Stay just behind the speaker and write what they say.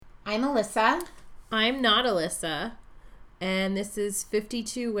I'm Alyssa. I'm not Alyssa. And this is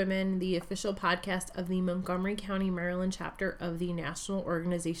 52 Women, the official podcast of the Montgomery County, Maryland chapter of the National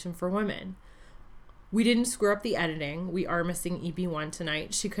Organization for Women. We didn't screw up the editing. We are missing EB1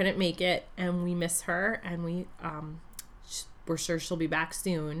 tonight. She couldn't make it, and we miss her, and we're sure she'll be back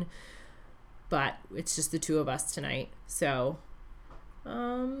soon. But it's just the two of us tonight. So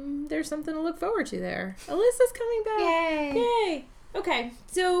there's something to look forward to there. Alyssa's coming back. Yay! Okay,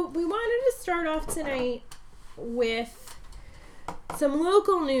 so we wanted to start off tonight with some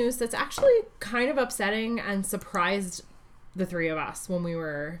local news that's actually kind of upsetting and surprised the three of us when we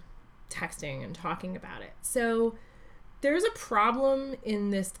were texting and talking about it. So there's a problem in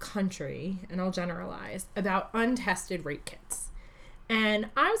this country, and I'll generalize, about untested rape kits.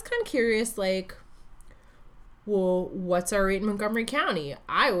 And I was kind of curious, like, well, what's our rate in Montgomery County?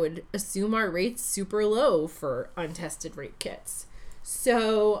 I would assume our rate's super low for untested rape kits.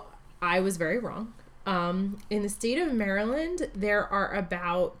 So I was very wrong. In the state of Maryland, there are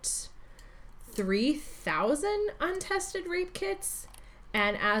about 3,000 untested rape kits.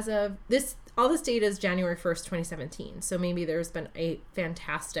 And as of this, all this data is January 1st, 2017. So maybe there's been a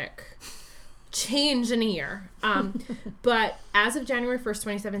fantastic change in a year. But as of January 1st,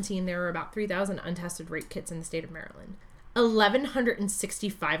 2017, there are about 3,000 untested rape kits in the state of Maryland.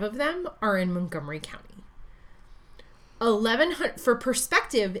 1,165 of them are in Montgomery County. 1,100, for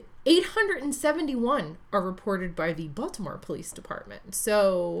perspective, 871 are reported by the Baltimore Police Department.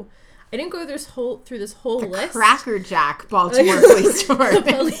 So I didn't go through this whole list. Crackerjack Baltimore Police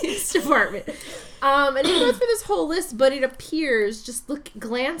Department. Police Department. I didn't go through this whole list, but it appears, just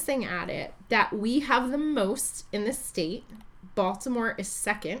glancing at it, that we have the most in the state. Baltimore is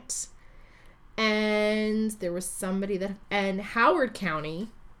second. And there was somebody that, and Howard County,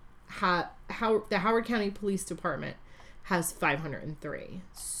 the Howard County Police Department has 503.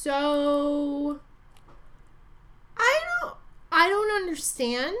 So I don't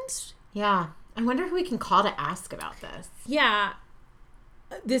understand. Yeah. I wonder who we can call to ask about this. Yeah.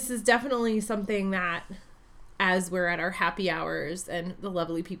 This is definitely something that, as we're at our happy hours and the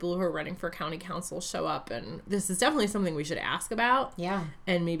lovely people who are running for county council show up, and this is definitely something we should ask about. Yeah.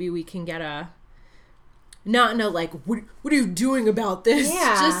 And maybe we can get not like, what are you doing about this?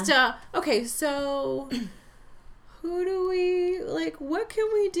 Yeah. Just, okay, so who do we, like, what can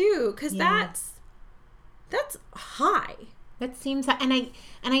we do? Because that's high. That seems, and I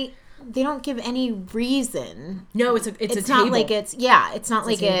they don't give any reason. No, it's not table. like it's not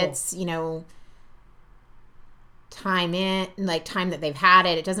like it's, time that they've had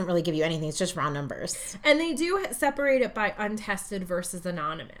it. It doesn't really give you anything. It's just raw numbers. And they do separate it by untested versus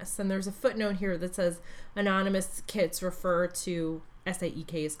anonymous. And there's a footnote here that says anonymous kits refer to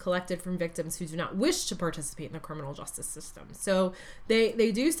SAEKs collected from victims who do not wish to participate in the criminal justice system. So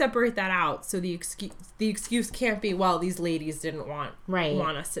they do separate that out. So the excuse can't be, well, these ladies didn't want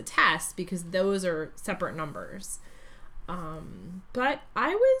us to test, because those are separate numbers. But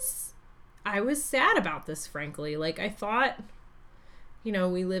I was sad about this, frankly. Like, I thought,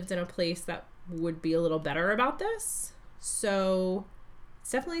 we lived in a place that would be a little better about this. So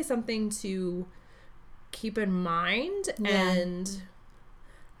it's definitely something to keep in mind. Yeah. And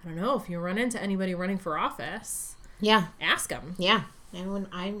I don't know, if you run into anybody running for office, ask them. Yeah. I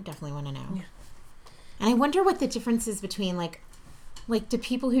definitely want to know. Yeah. And I wonder what the difference is between like do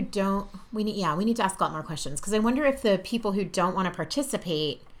people who don't, we need to ask a lot more questions, because I wonder if the people who don't want to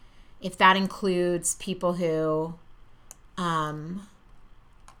participate, if that includes people who have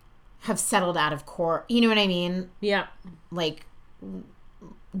settled out of court. You know what I mean? Yeah. Like,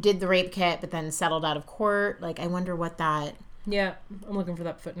 did the rape kit, but then settled out of court. Like, I wonder what that... Yeah, I'm looking for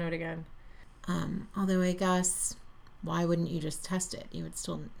that footnote again. Although I guess, why wouldn't you just test it? You would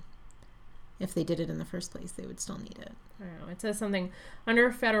still... If they did it in the first place, they would still need it. I don't know. It says something,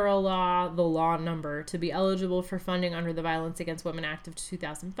 under federal law, the law number, to be eligible for funding under the Violence Against Women Act of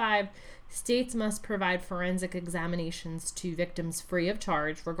 2005, states must provide forensic examinations to victims free of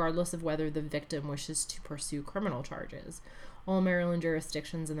charge, regardless of whether the victim wishes to pursue criminal charges. All Maryland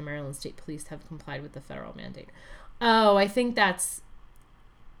jurisdictions and the Maryland State Police have complied with the federal mandate. Oh, I think there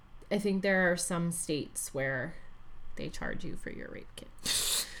are some states where they charge you for your rape kit.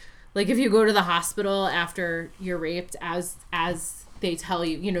 Like, if you go to the hospital after you're raped, as they tell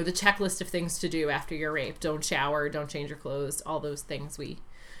you, the checklist of things to do after you're raped. Don't shower, don't change your clothes, all those things we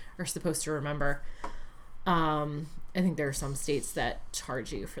are supposed to remember. I think there are some states that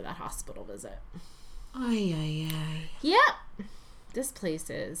charge you for that hospital visit. Yep. This place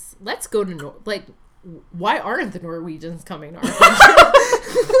is... Let's go to... why aren't the Norwegians coming to our country?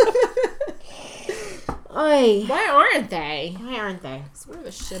 Oy. Why aren't they? Why aren't they? We're the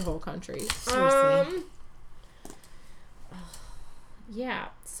shithole country. Seriously. Yeah,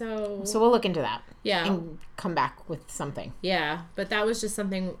 so we'll look into that. Yeah. And come back with something. Yeah, but that was just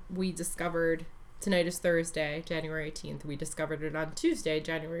something we discovered. Tonight is Thursday, January 18th. We discovered it on Tuesday,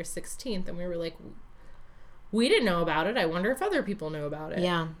 January 16th, and we were like, we didn't know about it. I wonder if other people knew about it.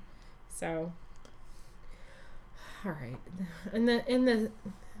 Yeah. So, all right. In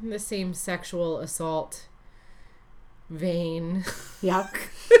the same sexual assault vein. Yuck.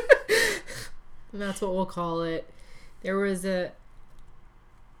 And that's what we'll call it. There was a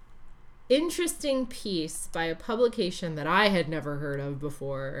interesting piece by a publication that I had never heard of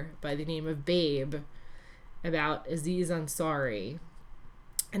before by the name of Babe about Aziz Ansari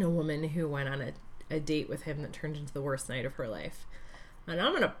and a woman who went on a date with him that turned into the worst night of her life. And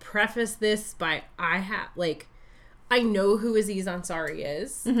I'm going to preface this by I know who Aziz Ansari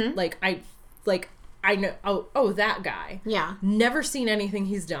is. Mm-hmm. I know, oh, that guy. Yeah. Never seen anything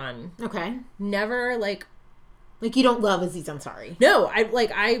he's done. Okay. Never, Like, you don't love Aziz Ansari. No,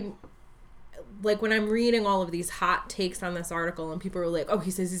 when I'm reading all of these hot takes on this article and people are like, oh,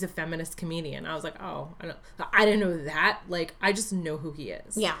 he says he's a feminist comedian. I was like, oh, I didn't know that. Like, I just know who he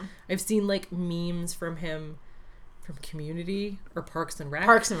is. Yeah. I've seen, like, memes from him from Community or Parks and Rec.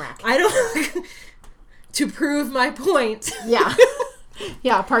 Parks and Rec. I don't... to prove my point. Yeah.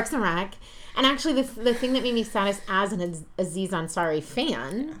 Yeah, Parks and Rec. And actually, the thing that made me saddest as an Aziz Ansari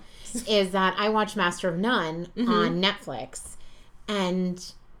fan is that I watched Master of None on Netflix,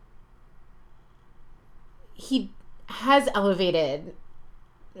 and he has elevated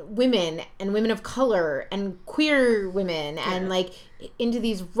women and women of color and queer women and like into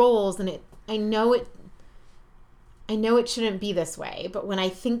these roles, and I know it shouldn't be this way, but when I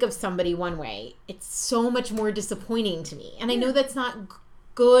think of somebody one way, it's so much more disappointing to me. And I know that's not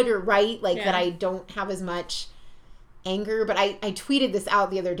good or right, that I don't have as much anger, but I tweeted this out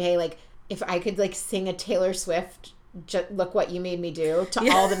the other day, like, if I could, like, sing a Taylor Swift, Look What You Made Me Do,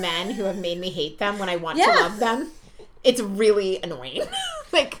 to all the men who have made me hate them when I want to love them, it's really annoying.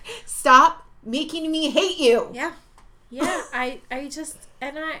 Like, stop making me hate you. Yeah. Yeah, I just,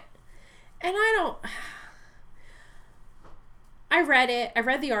 and I don't... I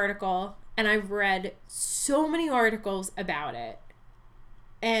read the article, and I've read so many articles about it.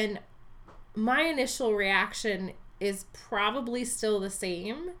 And my initial reaction is probably still the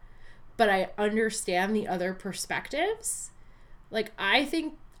same, but I understand the other perspectives. Like, I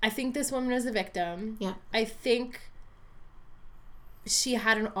think this woman is a victim. Yeah. I think she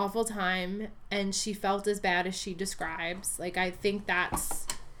had an awful time, and she felt as bad as she describes. Like, I think that's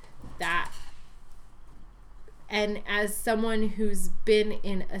that. And as someone who's been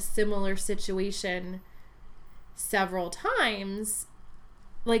in a similar situation several times,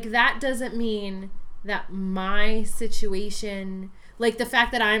 like, that doesn't mean that my situation, like, the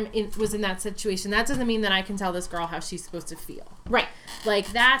fact that was in that situation, that doesn't mean that I can tell this girl how she's supposed to feel. Right.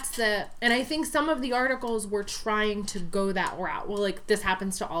 Like, and I think some of the articles were trying to go that route. Well, like, this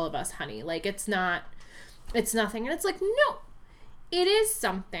happens to all of us, honey. Like, it's nothing. And it's like, no, it is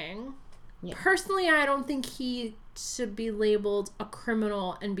something. Yeah. Personally, I don't think he should be labeled a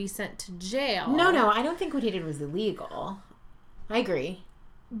criminal and be sent to jail. No, I don't think what he did was illegal. I agree.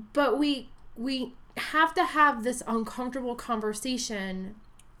 But we have to have this uncomfortable conversation,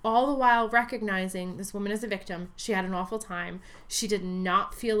 all the while recognizing this woman is a victim. She had an awful time. She did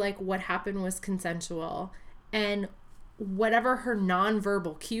not feel like what happened was consensual. And whatever her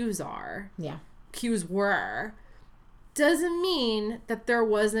nonverbal cues were, doesn't mean that there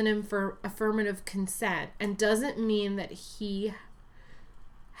was an affirmative consent, and doesn't mean that he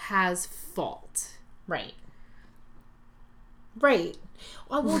has fault. Right.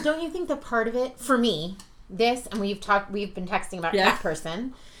 Well, don't you think that part of it, for me, and we've been texting about that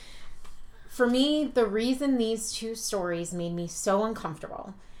person. For me, the reason these two stories made me so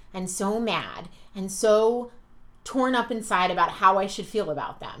uncomfortable and so mad and so torn up inside about how I should feel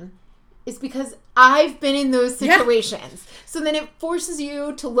about them is because I've been in those situations. Yeah. So then it forces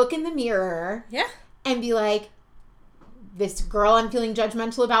you to look in the mirror and be like, this girl I'm feeling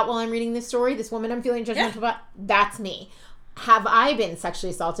judgmental about while I'm reading this story, this woman I'm feeling judgmental about, that's me. Have I been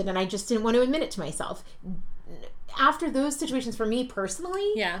sexually assaulted and I just didn't want to admit it to myself? After those situations, for me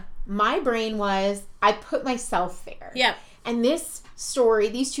personally, my brain was, I put myself there. Yeah. And this story,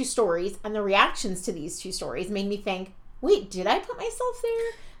 these two stories, and the reactions to these two stories made me think, wait, did I put myself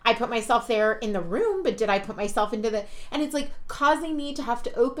there? I put myself there in the room, but did I put myself into and it's like causing me to have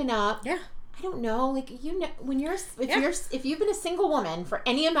to open up. Yeah. I don't know, like, when if you've been a single woman for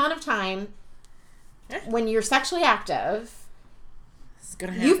any amount of time, when you're sexually active,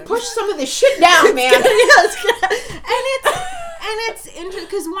 gonna happen. You've pushed some of this shit down, man. And it's interesting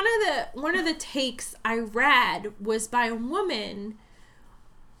because one of the takes I read was by a woman.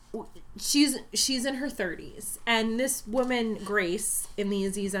 She's in her 30s, and this woman, Grace, in the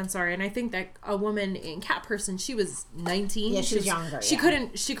Aziz Ansari, and I think that a woman in Cat Person, she was 19. Yeah, she was younger. She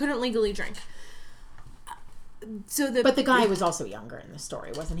couldn't legally drink. But the guy was also younger in the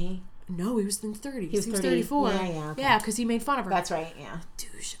story, wasn't he? No, he was in 30s. He was 34. Yeah, okay. Yeah, because he made fun of her. That's right, yeah.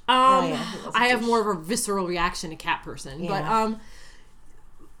 Douche. I have more of a visceral reaction to Cat Person. Yeah.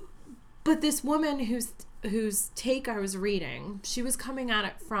 But this woman whose take I was reading, she was coming at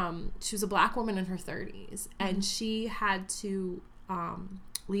it she was a black woman in her 30s, and she had to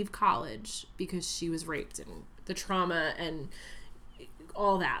leave college because she was raped, and the trauma and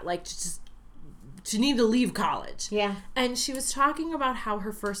all that, like, she needed to leave college. Yeah. And she was talking about how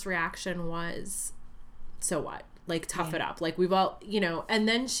her first reaction was, so what? Like, tough it up. Like, we've all, and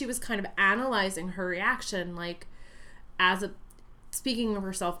then she was kind of analyzing her reaction, like, speaking of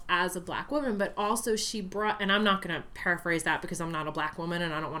herself as a black woman, but also she brought, and I'm not going to paraphrase that because I'm not a black woman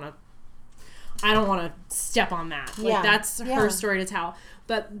and I don't want to step on that. Like, that's her story to tell.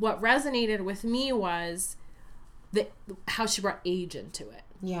 But what resonated with me was how she brought age into it.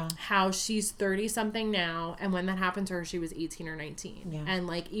 Yeah. How she's 30-something now, and when that happened to her, she was 18 or 19. Yeah. And,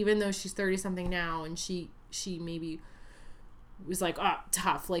 like, even though she's 30-something now, and she maybe was like, oh,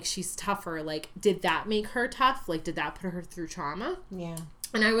 tough. Like, she's tougher. Like, did that make her tough? Like, did that put her through trauma? Yeah.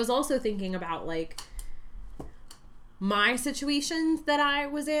 And I was also thinking about, like, my situations that I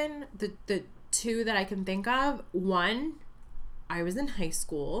was in, the two that I can think of. One, I was in high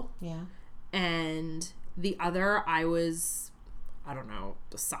school. Yeah. And the other, I was, I don't know,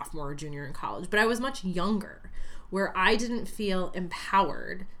 a sophomore or junior in college, but I was much younger, where I didn't feel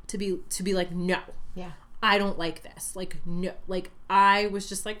empowered to be like, no. Yeah. I don't like this. Like, no. Like, I was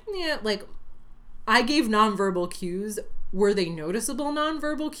just like, yeah. Like, I gave nonverbal cues. Were they noticeable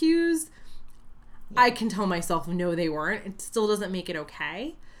nonverbal cues? Yeah. I can tell myself, no, they weren't. It still doesn't make it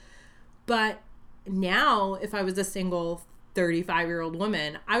okay. But now, if I was a single 35-year-old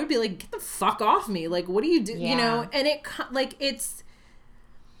woman, I would be like, get the fuck off me. Like, what do you do? Yeah. And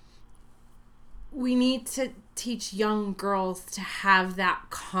we need to teach young girls to have that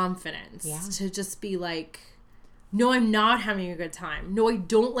confidence. Yeah. To just be like, no, I'm not having a good time. No, I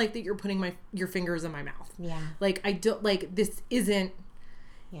don't like that you're putting your fingers in my mouth. Yeah. Like, I don't, like, this isn't.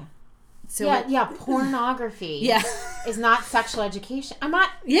 Yeah. So pornography. Yeah. is not sexual education. I'm not.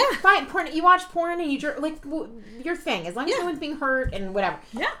 Yeah. Fine. Porn. You watch porn and your thing. As long as no one's being hurt and whatever.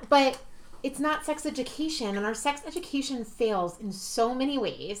 Yeah. But it's not sex education, and our sex education fails in so many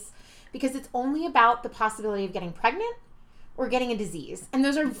ways because it's only about the possibility of getting pregnant or getting a disease, and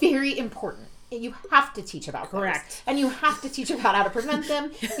those are very important. You have to teach about those. Correct. And you have to teach about how to prevent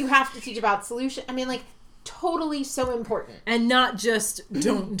them. You have to teach about solution. I mean, like, totally so important. And not just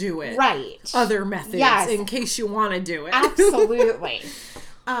don't do it. Right. Other methods in case you want to do it. Absolutely.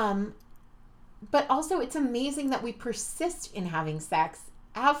 But also, it's amazing that we persist in having sex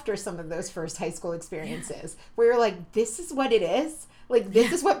after some of those first high school experiences where you're like, this is what it is. Like,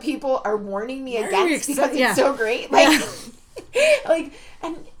 this is what people are warning me against because it's so great. Like, like,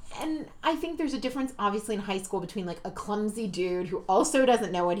 and I think there's a difference, obviously, in high school between, like, a clumsy dude who also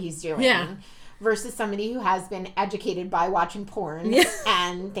doesn't know what he's doing versus somebody who has been educated by watching porn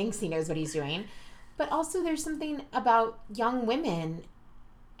and thinks he knows what he's doing. But also, there's something about young women.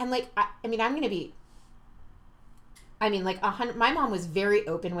 And, like, I mean, I'm going to be... I mean, like, my mom was very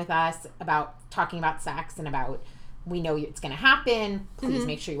open with us about talking about sex and about, we know it's going to happen. Please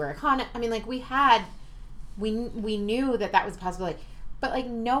make sure you wear a condom. I mean, like, we knew that was a possibility. But, like,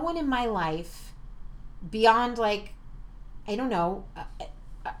 no one in my life beyond, like, I don't know,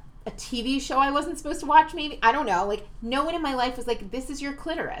 a TV show I wasn't supposed to watch, maybe. I don't know. Like, no one in my life was like, this is your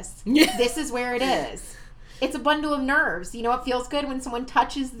clitoris. Yeah. This is where it is. It's a bundle of nerves. You know, it feels good when someone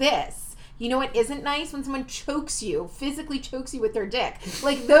touches this. You know what isn't nice? When someone physically chokes you with their dick.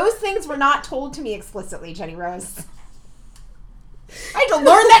 Like, those things were not told to me explicitly, Jenny Rose. I had to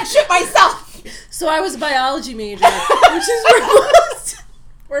learn that shit myself. So I was a biology major, which is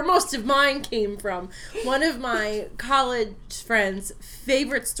where most of mine came from. One of my college friends'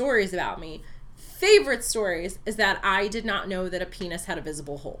 favorite stories about me, is that I did not know that a penis had a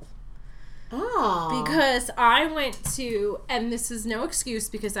visible hole. Oh. Because I went to, and this is no excuse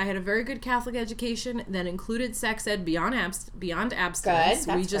because I had a very good Catholic education that included sex ed beyond abstinence. Good, that's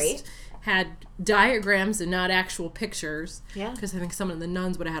we just great. had diagrams and not actual pictures. Yeah. Because I think some of the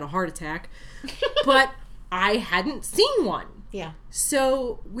nuns would have had a heart attack. But I hadn't seen one. Yeah.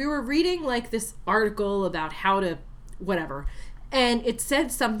 So we were reading, like, this article about how to whatever. And it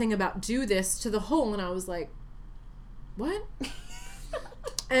said something about do this to the hole, and I was like, what?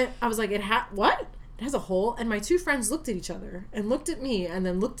 And I was like, what? It has a hole? And my two friends looked at each other and looked at me and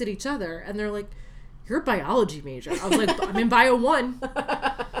then looked at each other, and they're like, you're a biology major. I was like, I'm in Bio 1.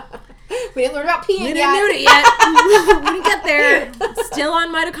 We didn't learn about peeing yet. We didn't do it yet. We didn't get there. Still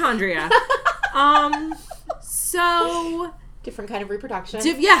on mitochondria. So... different kind of reproduction.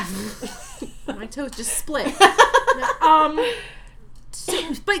 Yeah. My toes just split.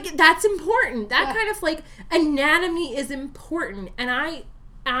 But that's important. That kind of like anatomy is important. And I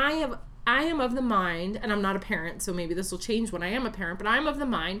am of the mind, and I'm not a parent, so maybe this will change when I am a parent, but I'm of the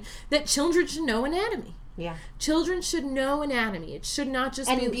mind that children should know anatomy. Yeah. Children should know anatomy. It should not just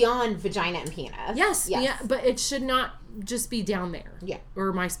be... and beyond vagina and penis. Yes. Yeah, but it should not just be down there. Yeah.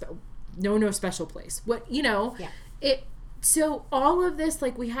 Or no special place. What, Yeah. So all of this,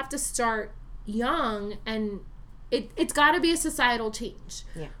 like, we have to start young, and it's got to be a societal change.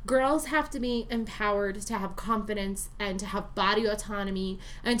 Yeah. Girls have to be empowered to have confidence and to have body autonomy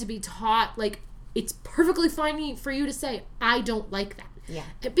and to be taught, like, it's perfectly fine for you to say, I don't like that. Yeah.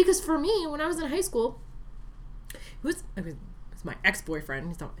 Because for me, when I was in high school, it was my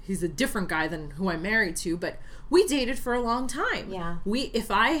ex-boyfriend. He's a different guy than who I'm married to, but we dated for a long time. Yeah.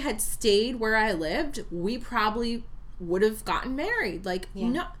 If I had stayed where I lived, we probably would have gotten married. Like,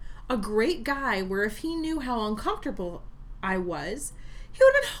 no, a great guy where if he knew how uncomfortable I was, he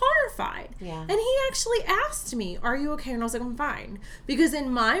would have been horrified. Yeah. And he actually asked me, are you okay? And I was like, I'm fine. Because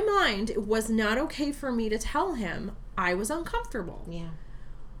in my mind, it was not okay for me to tell him I was uncomfortable. Yeah.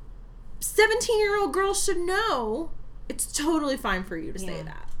 17-year-old girls should know it's totally fine for you to say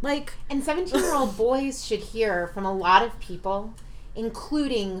that. Like, and 17-year-old boys should hear from a lot of people,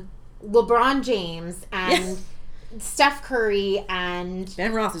 including LeBron James and Steph Curry and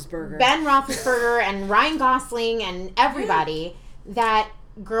Ben Roethlisberger and Ryan Gosling and everybody, that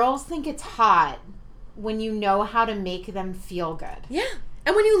girls think it's hot when you know how to make them feel good. Yeah.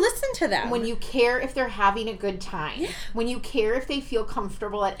 And when you listen to them. When you care if they're having a good time. Yeah. When you care if they feel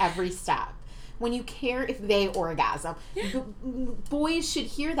comfortable at every step. When you care if they orgasm. Yeah. Boys should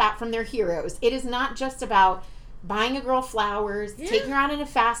hear that from their heroes. It is not just about buying a girl flowers, taking her out in a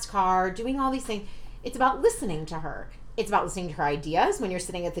fast car, doing all these things. It's about listening to her. It's about listening to her ideas when you're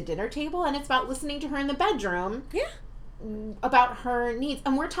sitting at the dinner table, and it's about listening to her in the bedroom. Yeah. About her needs.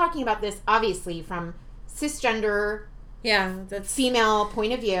 And we're talking about this, obviously, from cisgender, that's female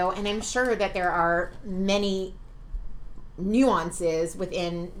point of view, and I'm sure that there are many nuances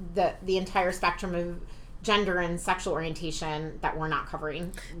within the entire spectrum of gender and sexual orientation that we're not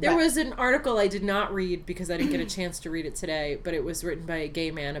covering. There was an article I did not read because I didn't get a chance to read it today, but it was written by a gay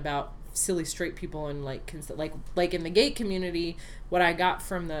man about silly straight people, and like in the gay community, what I got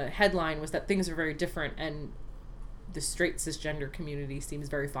from the headline was that things are very different, and the straight cisgender community seems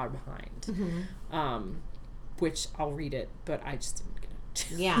very far behind. Mm-hmm. Which I'll read it, but I just didn't get it.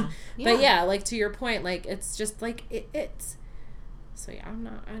 Yeah. But yeah, like to your point, like it's just like it's. So yeah,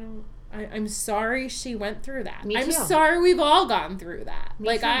 I'm sorry she went through that. Me too. I'm sorry we've all gone through that. Me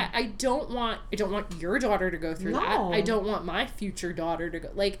like too. I don't want your daughter to go through that. I don't want my future daughter to go.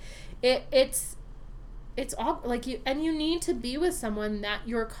 Like it's all like you need to be with someone that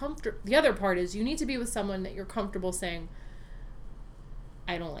you're comfortable. The other part is you need to be with someone that you're comfortable saying,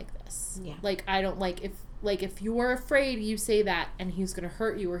 I don't like this. Yeah. Like I don't like if you're afraid you say that and he's going to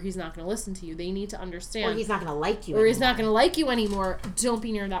hurt you or he's not going to listen to you, they need to understand. Or he's not going to like you anymore. He's not going to like you anymore. Don't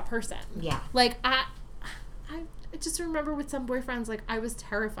be near that person. Yeah. Like, I just remember with some boyfriends, like, I was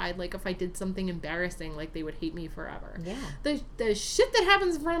terrified, like, if I did something embarrassing, like, they would hate me forever. Yeah. The shit that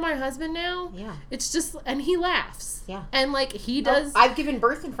happens in front of my husband now, it's just, and he laughs. Yeah. And, like, he does. I've given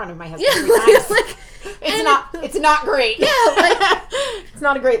birth in front of my husband 3 times. Like, it's not great. Yeah, like. It's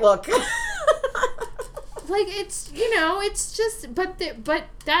not a great look. Like, it's, it's just, but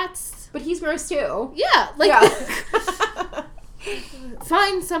that's. But he's gross too. Yeah. Like. Yeah.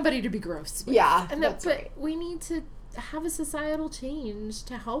 Find somebody to be gross with. Yeah. And but right. We need to have a societal change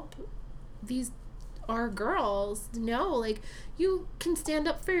to help our girls know, like, you can stand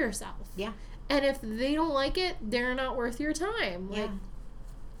up for yourself. Yeah. And if they don't like it, they're not worth your time. Yeah. Like,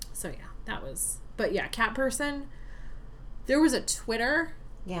 so yeah, that was, but yeah, cat person. There was a Twitter.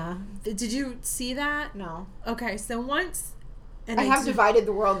 Yeah. Did you see that? No. Okay, so once. And I have divided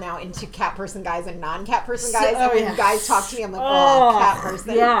the world now into cat person guys and non-cat person guys. And when guys talk to me, I'm like, cat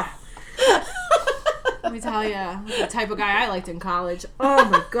person. Yeah. Let me tell you, the type of guy I liked in college. Oh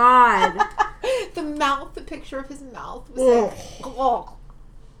my God. The picture of his mouth was like,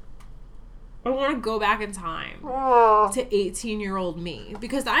 I want to go back in time to 18-year-old me,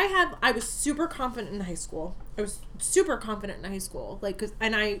 because I was super confident in high school. Like,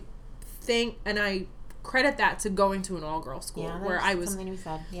 and I credit that to going to an all-girl school, where I was something you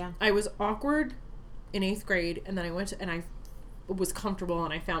said. Yeah, I was awkward in 8th grade, and then I went to, and I was comfortable,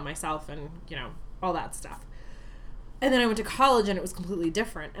 and I found myself, and all that stuff. And then I went to college, and it was completely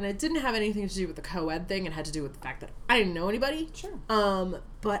different. And it didn't have anything to do with the co-ed thing. It had to do with the fact that I didn't know anybody. Sure.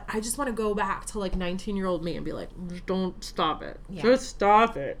 But I just want to go back to, like, 19-year-old me and be like, don't stop it. Yeah. Just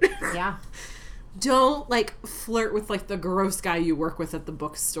stop it. Yeah. Don't, like, flirt with, like, the gross guy you work with at the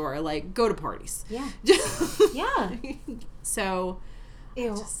bookstore. Like, go to parties. Yeah. Yeah. So.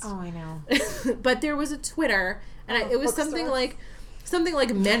 Ew. I know. But there was a Twitter, and it was something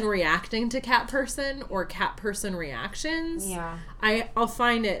like men reacting to cat person, or cat person reactions. Yeah. I'll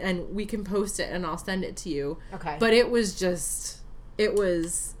find it, and we can post it, and I'll send it to you. Okay. But it was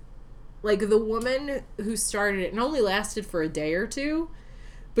like, the woman who started it, and only lasted for a day or two,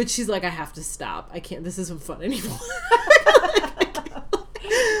 but she's like, I have to stop. I can't, this isn't fun anymore.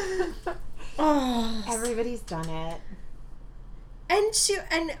 Everybody's done it. And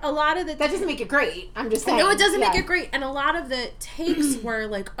a lot of the... That doesn't make it great. I'm just saying. No, it doesn't make it great. And a lot of the takes were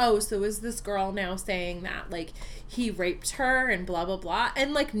like, oh, so is this girl now saying that, like, he raped her and blah, blah, blah.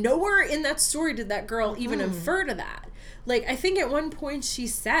 And, like, nowhere in that story did that girl even infer to that. Like, I think at one point she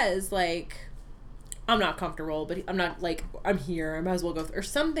says, like, I'm not comfortable, but I'm not, like, I'm here. I might as well go. Or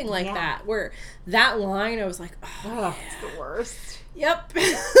something like that. Where that line, I was like, oh, it's the worst. Yep.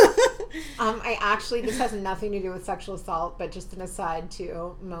 This has nothing to do with sexual assault, but just an aside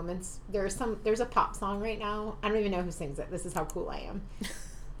to moments. There's a pop song right now. I don't even know who sings it. This is how cool I am.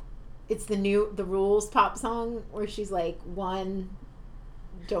 It's the Rules pop song where she's like, one,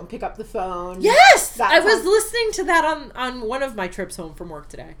 don't pick up the phone. Yes! I was listening to that on one of my trips home from work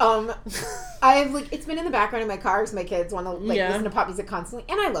today. I've it's been in the background of my car because my kids want to listen to pop music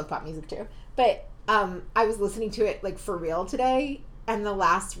constantly, and I love pop music too. But I was listening to it, like, for real today, and the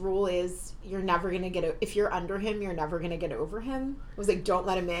last rule is you're never going to get... if you're under him, you're never going to get over him. It was like, don't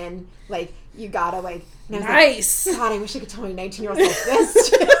let him in. Like, you gotta, like... Nice! Like, God, I wish I could tell my 19-year-old like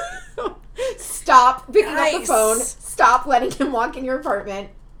this. Stop picking up the phone. Stop letting him walk in your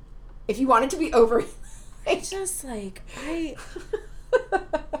apartment. If you want it to be over... just, like, And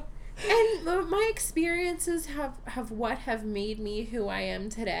my experiences have made me who I am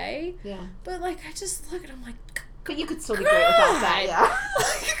today. Yeah. But, like, I just look at them like... But you could still be great without that, yeah.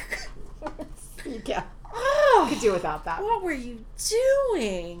 Yeah. Oh, you could do without that. What were you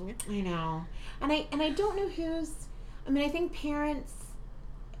doing? I know. And I don't know who's... I mean, I think parents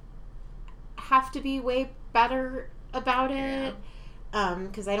have to be way better about it.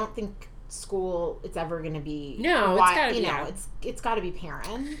 Because I don't think school, it's ever going to be... No, it's got to be... It's got to be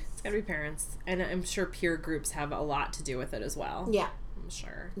parents. It's got to be parents. And I'm sure peer groups have a lot to do with it as well. Yeah. I'm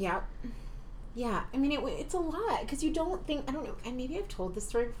sure. Yeah. Yeah, I mean, it's a lot, because you don't think... I don't know, and maybe I've told this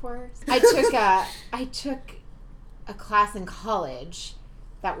story before. I took a class in college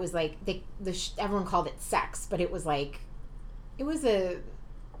that was, like, everyone called it sex, but it was, like... It was a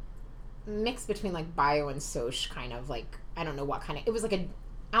mix between, like, bio and soc, kind of, like... I don't know what kind of... It was, like,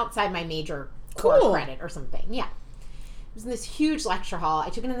 outside my major core credit or something. Yeah. It was in this huge lecture hall. I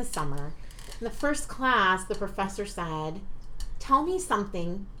took it in the summer. In the first class, the professor said... Tell me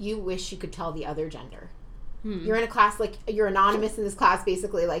something you wish you could tell the other gender. You're in a class, like, you're anonymous in this class,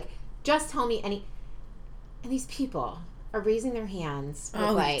 basically, like, just tell me any... And these people are raising their hands with,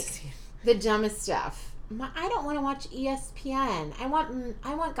 like, the dumbest stuff. I don't want to watch ESPN. I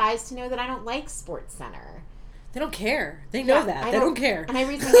want guys to know that I don't like SportsCenter. They don't care. They know that. They don't care. And I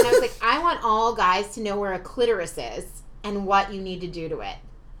raised my hand, I was like, I want all guys to know where a clitoris is and what you need to do to it.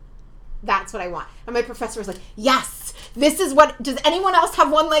 That's what I want. And my professor was like, yes, this is what... Does anyone else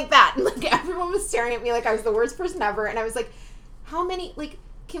have one like that? And, like, everyone was staring at me like I was the worst person ever. And I was like, how many... Like,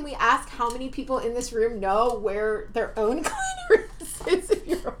 can we ask how many people in this room know where their own clitoris is if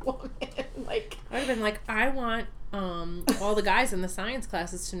you're a woman? Like... I'd have been like, I want all the guys in the science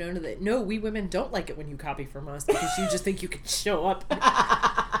classes to know that, no, we women don't like it when you copy from us because you just think you can show up.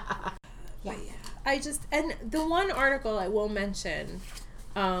 Yeah. And the one article I will mention...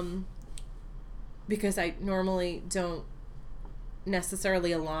 because I normally don't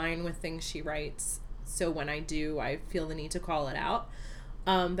necessarily align with things she writes. So when I do, I feel the need to call it out.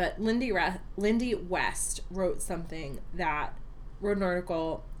 But Lindy West wrote an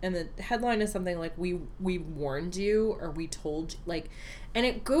article, and the headline is something like, we warned you, or we told you, like, and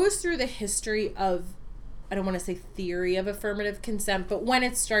it goes through the history of I don't want to say theory of affirmative consent, but when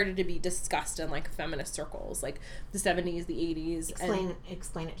it started to be discussed in like feminist circles, like the 70s, the 80s.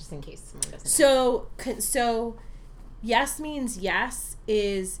 Explain it just in case someone doesn't know. So yes means yes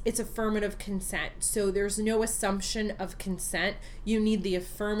it's affirmative consent. So there's no assumption of consent. You need the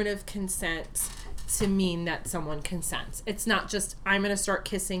affirmative consent to mean that someone consents. It's not just, I'm going to start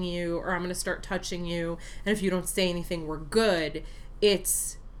kissing you or I'm going to start touching you, and if you don't say anything, we're good.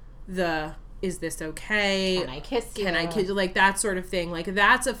 It's the, is this okay? Can I kiss you? Can I kiss you? Like that sort of thing. Like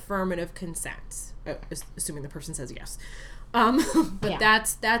that's affirmative consent, assuming the person says yes. But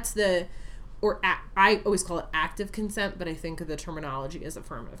that's the, I always call it active consent, but I think the terminology is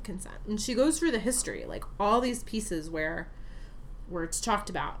affirmative consent. And she goes through the history, like all these pieces where it's talked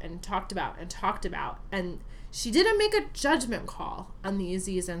about and talked about and talked about. And she didn't make a judgment call on the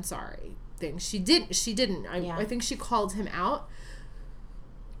Aziz Ansari thing. She didn't. I think she called him out.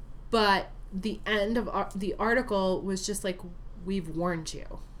 But the end of the article was just like, we've warned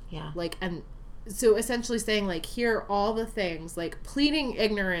you. Yeah. Like, and so essentially saying like, here are all the things, like pleading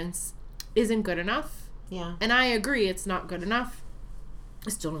ignorance isn't good enough. Yeah. And I agree, it's not good enough. I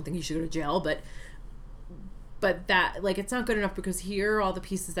still don't think you should go to jail, but that, like, it's not good enough because here are all the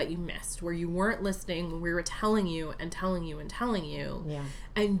pieces that you missed, where you weren't listening when we were telling you and telling you and telling you. Yeah.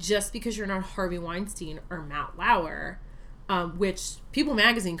 And just because you're not Harvey Weinstein or Matt Lauer, which People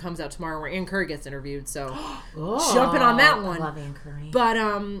Magazine comes out tomorrow where Ann Curry gets interviewed, so jumping on that one. I love Ann Curry. But,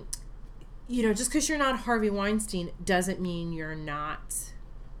 you know, just because you're not Harvey Weinstein doesn't mean you're not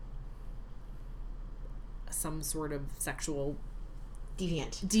some sort of sexual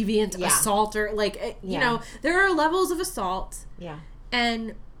deviant assaulter. Like, you know, there are levels of assault. Yeah.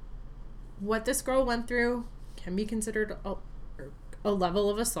 And what this girl went through can be considered a level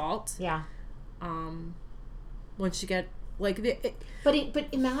of assault. Yeah. Once you get like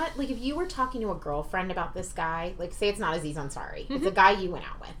but Matt, like if you were talking to a girlfriend about this guy, like say it's not Aziz Ansari, it's a guy you went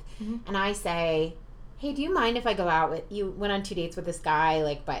out with, and I say, hey, do you mind if I go out with you? Went on 2 dates with this guy,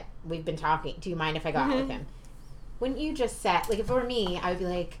 like, but we've been talking. Do you mind if I go out with him? Wouldn't you just say, like, if it were me, I would be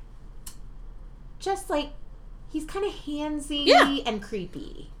like, just like, he's kind of handsy and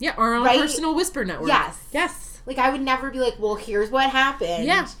creepy. Yeah, or on a personal whisper network. Yes. Like, I would never be like, well, here's what happened.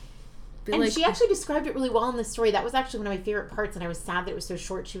 Yeah. And like, she actually described it really well in the story. That was actually one of my favorite parts, and I was sad that it was so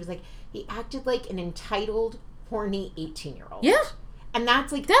short. She was like, he acted like an entitled, horny 18-year-old. Yeah. And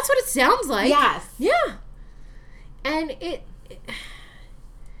that's like... That's what it sounds like. Yes. Yeah. And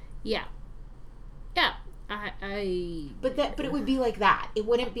yeah. Yeah. But it would be like that. It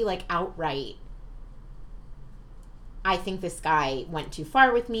wouldn't be like outright, I think this guy went too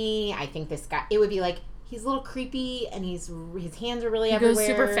far with me. I think this guy... It would be like, he's a little creepy, and his hands are really everywhere. He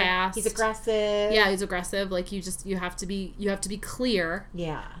goes super fast. He's aggressive. Yeah, he's aggressive. Like, you have to be clear.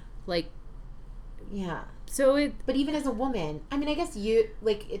 Yeah. Like... Yeah. So But even as a woman, I mean, I guess you,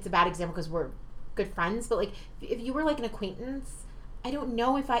 like, it's a bad example because we're good friends, but, like, if you were, like, an acquaintance, I don't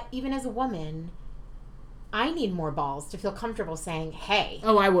know if even as a woman, I need more balls to feel comfortable saying, hey.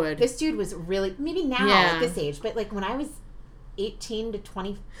 Oh, I would. This dude was really, maybe now at this age, but, like, when I was 18 to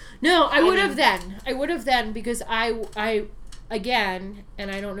 20. No, I would have then. I would have then because I, again, and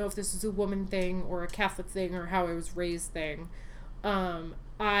I don't know if this is a woman thing or a Catholic thing or how I was raised thing,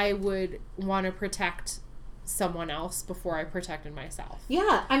 I would want to protect someone else before I protected myself.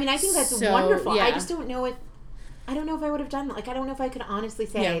 Yeah, I mean, I think that's wonderful. Yeah. I just don't know if I would have done that. Like, I don't know if I could honestly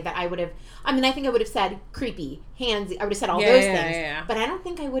say that I would have. I mean, I think I would have said creepy, handsy. I would have said all those things. Yeah. But I don't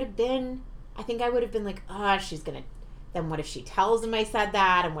think I would have been. I think I would have been like, she's gonna. Then what if she tells him I said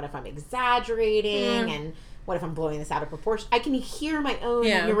that? And what if I'm exaggerating? Yeah. And what if I'm blowing this out of proportion? I can hear my own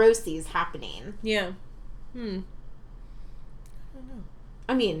neuroses happening. Yeah. I don't know.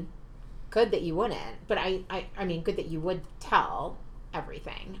 I mean, good that you wouldn't, but I mean, good that you would tell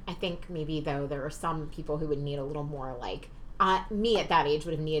everything. I think maybe, though, there are some people who would need a little more, like, me at that age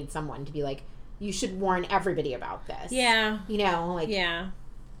would have needed someone to be like, you should warn everybody about this. Yeah. You know, like,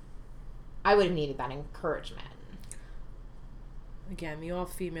 I would have needed that encouragement. Again, the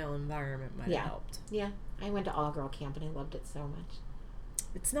all-female environment might have helped. Yeah. I went to all-girl camp and I loved it so much.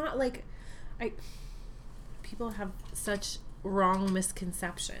 It's not like... People have such wrong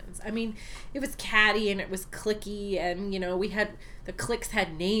misconceptions. I mean, it was catty and it was cliquey and, you know, the cliques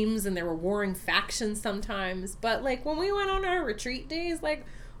had names and there were warring factions sometimes. But, like, when we went on our retreat days, like,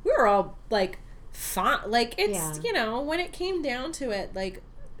 we were all, like, fine. Like, it's, you know, when it came down to it, like,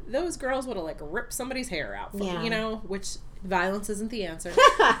 those girls would have, like, ripped somebody's hair out, you know, which violence isn't the answer.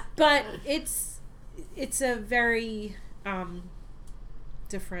 But it's a very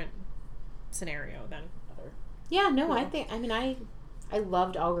different scenario than other. Yeah, no, I think, I mean, I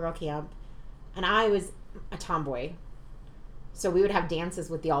loved all-girl camp, and I was a tomboy. So we would have dances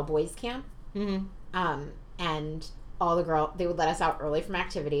with the all-boys camp. Mm-hmm. And all the girls, they would let us out early from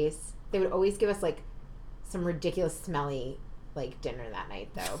activities. They would always give us, like, some ridiculous smelly, like, dinner that night,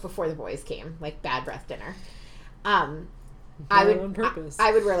 though, before the boys came. Like, bad breath dinner. On purpose.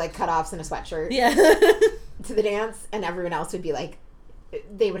 I would wear, like, cutoffs and a sweatshirt. Yeah. To the dance, and everyone else would be, like,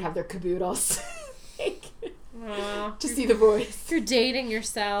 they would have their caboodles. Like, to see the boys. You're dating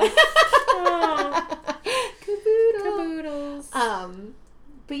yourself. Caboodles.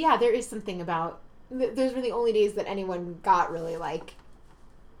 But yeah, there is something about, those were the only days that anyone got really, like,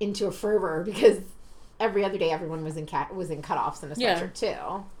 into a fervor, because every other day everyone was in cutoffs and a sweatshirt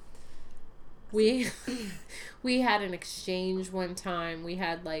too. We had an exchange one time. We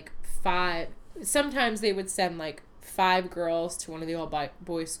had like 5. Sometimes they would send like 5 girls to one of the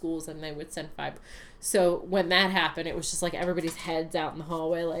all-boys schools, and they would send 5. So when that happened, it was just like everybody's heads out in the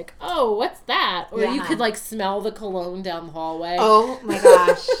hallway, like, oh, what's that? Or you could like smell the cologne down the hallway. Oh my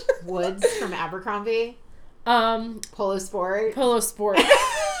gosh. Woods from Abercrombie. Polo Sport.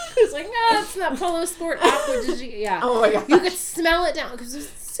 It's like, no, it's not Polo Sport. Yeah. Oh my gosh. You could smell it down, because it was a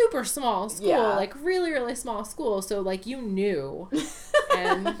super small school, like really, really small school. So like you knew.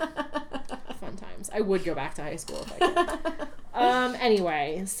 And fun times. I would go back to high school if I could.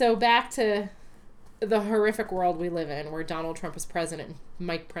 Anyway, so back to the horrific world we live in, where Donald Trump is president and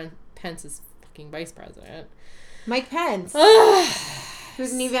Mike Pence is fucking vice president. Mike Pence,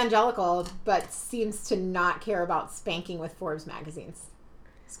 who's an evangelical, but seems to not care about spanking with Forbes magazines.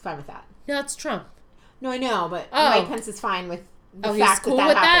 He's fine with that. No, it's Trump. No, I know, but Mike Pence is fine with the fact cool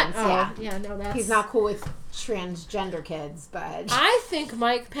that happens. That? Yeah, no, that's... He's not cool with transgender kids, but... I think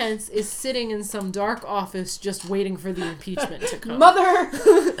Mike Pence is sitting in some dark office just waiting for the impeachment to come. Mother!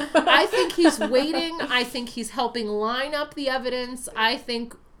 I think he's waiting. I think he's helping line up the evidence. I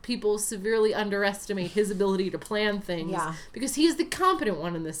think people severely underestimate his ability to plan things. Yeah. Because he's the competent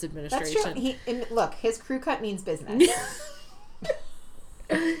one in this administration. That's true. Look, his crew cut means business.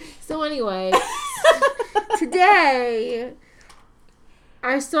 So anyway, today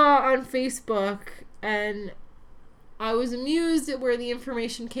I saw on Facebook, and I was amused at where the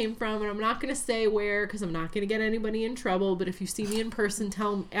information came from, and I'm not going to say where because I'm not going to get anybody in trouble, but if you see me in person,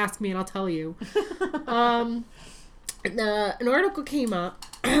 ask me and I'll tell you. An article came up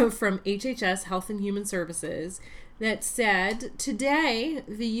from HHS, Health and Human Services, that said, today,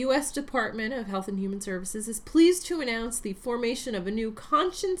 the U.S. Department of Health and Human Services is pleased to announce the formation of a new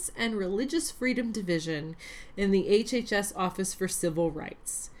Conscience and Religious Freedom Division in the HHS Office for Civil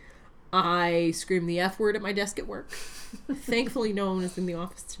Rights. I screamed the F word at my desk at work. Thankfully, no one is in the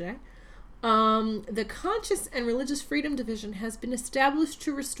office today. The Conscious and Religious Freedom Division has been established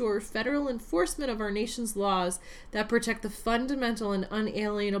to restore federal enforcement of our nation's laws that protect the fundamental and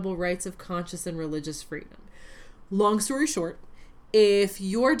unalienable rights of conscious and religious freedom. Long story short, if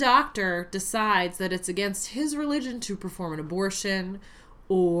your doctor decides that it's against his religion to perform an abortion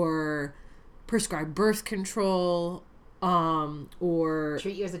or prescribe birth control, or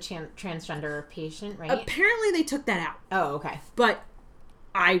treat you as a transgender patient, right? Apparently they took that out. Oh, okay. But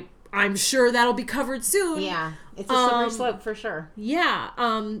I'm sure that'll be covered soon. Yeah, it's a slippery slope for sure. Yeah.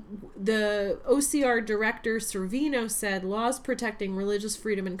 The OCR director, Servino, said laws protecting religious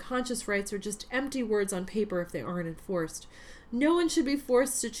freedom and conscious rights are just empty words on paper if they aren't enforced. No one should be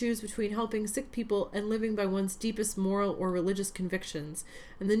forced to choose between helping sick people and living by one's deepest moral or religious convictions.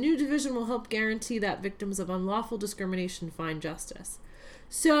 And the new division will help guarantee that victims of unlawful discrimination find justice.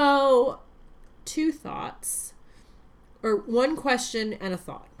 So, 2 thoughts. Or 1 question and a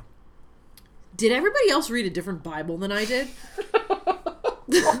thought. Did everybody else read a different Bible than I did?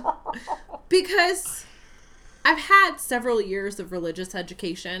 Because I've had several years of religious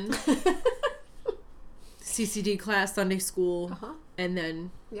education. CCD class, Sunday school, and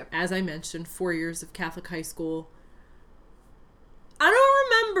then, as I mentioned, 4 years of Catholic high school. I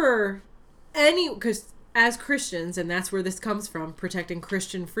don't remember because as Christians, and that's where this comes from, protecting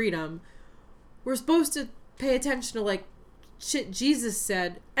Christian freedom, we're supposed to pay attention to, like, shit Jesus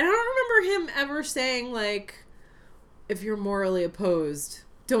said. And I don't remember him ever saying, like, if you're morally opposed,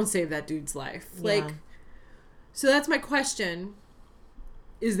 don't save that dude's life. Yeah. Like, so that's my question.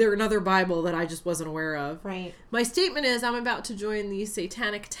 Is there another Bible that I just wasn't aware of? Right. My statement is I'm about to join the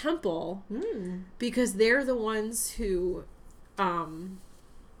Satanic Temple because they're the ones who, and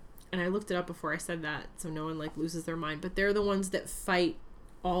I looked it up before I said that so no one, like, loses their mind, but they're the ones that fight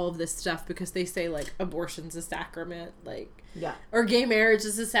all of this stuff because they say, like, abortion's a sacrament, like, or gay marriage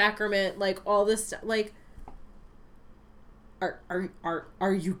is a sacrament, like, all this stuff. Like,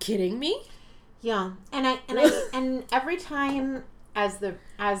 are you kidding me? Yeah. And every time as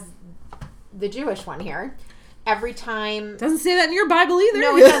the Jewish one here. Every time... Doesn't say that in your Bible either.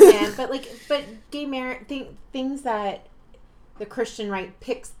 No, it doesn't. But gay marriage... things that the Christian right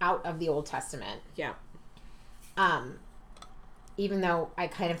picks out of the Old Testament. Yeah. Even though I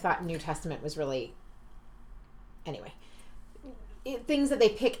kind of thought New Testament was really... Anyway. Things that they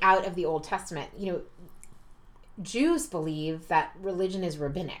pick out of the Old Testament. You know, Jews believe that religion is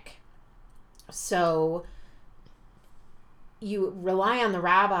rabbinic. So you rely on the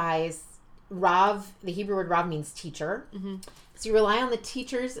rabbis. Rav, the Hebrew word Rav means teacher. Mm-hmm. So you rely on the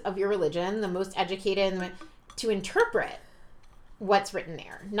teachers of your religion, the most educated, to interpret what's written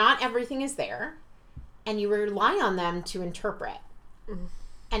there. Not everything is there. And you rely on them to interpret. Mm-hmm.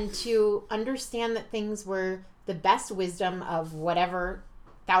 And to understand that things were the best wisdom of whatever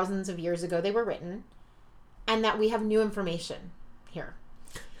thousands of years ago they were written. And that we have new information here.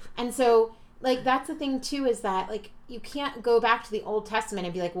 And so... like, that's the thing, too, is that, like, you can't go back to the Old Testament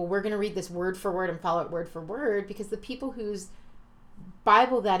and be like, well, we're going to read this word for word and follow it word for word, because the people whose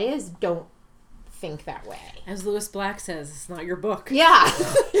Bible that is don't think that way. As Lewis Black says, it's not your book. Yeah.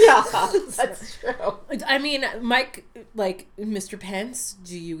 Yeah, that's true. I mean, Mike, like, Mr. Pence,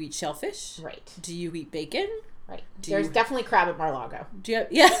 do you eat shellfish? Right. Do you eat bacon? Right. There's definitely crab at Mar-a-Lago. Do you have,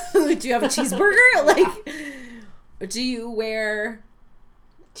 do you have a cheeseburger? Like, do you wear...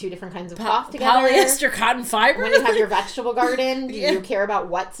 2 different kinds of cloth together. Polyester cotton fiber. When you have your vegetable garden, do you care about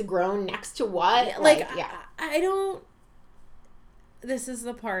what's grown next to what? I don't... This is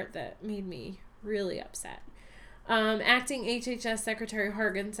the part that made me really upset. Acting HHS Secretary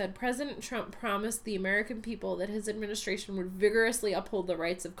Hargan said President Trump promised the American people that his administration would vigorously uphold the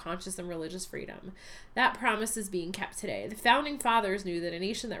rights of conscious and religious freedom. That promise is being kept today. The Founding Fathers knew that a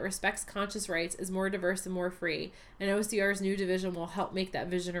nation that respects conscious rights is more diverse and more free, and OCR's new division will help make that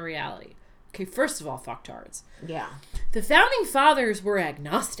vision a reality. Okay, first of all, fucktards. Yeah. The Founding Fathers were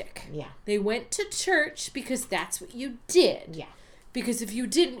agnostic. Yeah. They went to church because that's what you did. Yeah. Because if you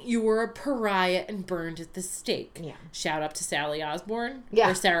didn't, you were a pariah and burned at the stake. Yeah. Shout out to Sally Osborne. Yeah.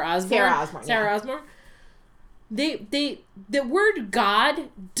 Or Sarah Osborne. Sarah Osborne. The word God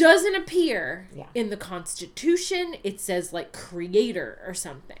doesn't appear in the Constitution. It says like creator or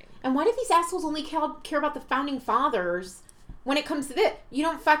something. And why do these assholes only care about the Founding Fathers when it comes to this? You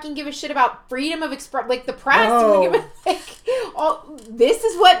don't fucking give a shit about freedom of express, like the press. Oh. You this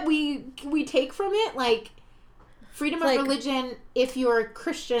is what we take from it, like. Freedom of religion if you're a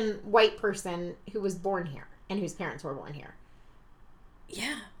Christian white person who was born here and whose parents were born here.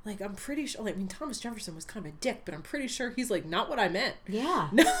 Yeah, like I'm pretty sure, like, I mean, Thomas Jefferson was kind of a dick, but I'm pretty sure he's like, not what I meant. Yeah.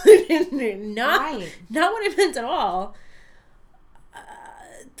 Not what I meant at all.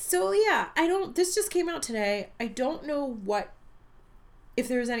 So yeah, this just came out today. I don't know if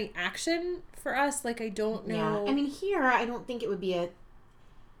there's any action for us. Like, I don't know. Yeah. I mean, here, I don't think it would be a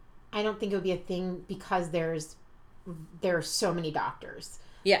thing because there are so many doctors.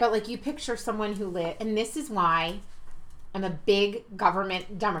 Yeah. But, like, you picture someone who and this is why I'm a big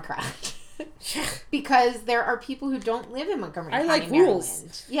government Democrat. Because there are people who don't live in Montgomery County, Maryland.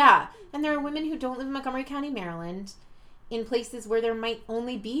 Rules. Yeah. And there are women who don't live in Montgomery County, Maryland, in places where there might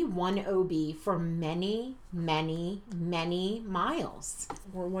only be one OB for many, many, many miles.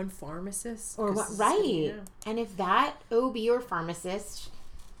 Or one pharmacist. Or what? Right. Yeah. And if that OB or pharmacist,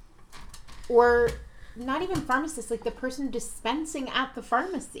 or not even pharmacist, like the person dispensing at the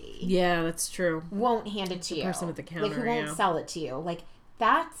pharmacy. Yeah, that's true. Won't hand it to you. The person at the counter, like, who won't sell it to you. Like,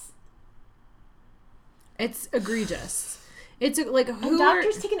 that's... It's egregious. It's like, and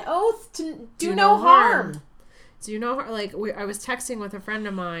doctors take an oath to do no harm. So, like, I was texting with a friend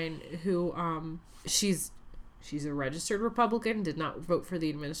of mine who, she's a registered Republican, did not vote for the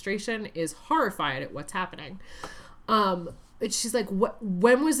administration, is horrified at what's happening. She's like,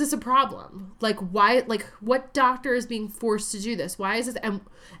 when was this a problem? Like, why, like, what doctor is being forced to do this? Why is this?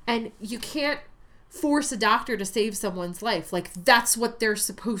 And you can't force a doctor to save someone's life. Like, that's what they're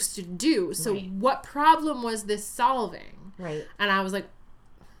supposed to do. So what problem was this solving? Right. And I was like,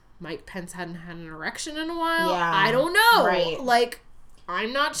 Mike Pence hadn't had an erection in a while. Yeah. I don't know. Right. Like,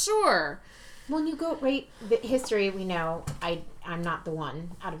 I'm not sure. When you go, the history, we know, I'm not the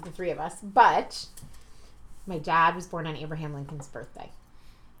one out of the three of us, but... My dad was born on Abraham Lincoln's birthday.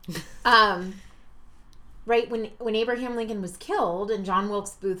 Right, when Abraham Lincoln was killed and John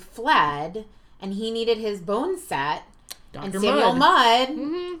Wilkes Booth fled and he needed his bone set, Dr. and Samuel Mudd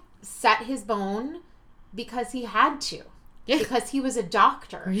mm-hmm. set his bone because he had to. Yeah. Because he was a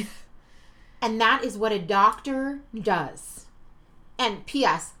doctor. Yeah. And that is what a doctor does. And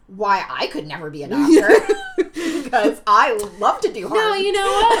P.S., why I could never be a doctor. Because I love to do harm. No, you know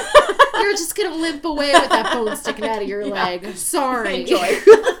what? You're just going to limp away with that bone sticking out of your leg. Sorry. Enjoy.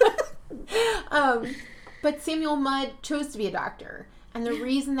 But Samuel Mudd chose to be a doctor. And the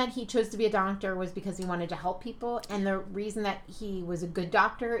reason that he chose to be a doctor was because he wanted to help people. And the reason that he was a good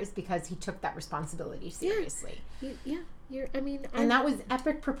doctor is because he took that responsibility seriously. And that was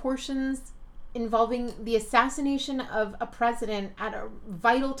epic proportions, involving the assassination of a president at a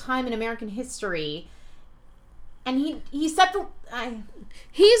vital time in American history. And he set the...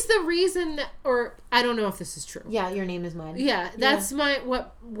 He's the reason that, or I don't know if this is true. Yeah, your name is Mudd. Yeah, that's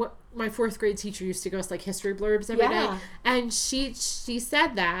what my fourth grade teacher used to give us, like, history blurbs every day. And she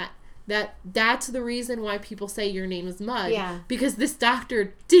said that's the reason why people say your name is Mudd. Yeah. Because this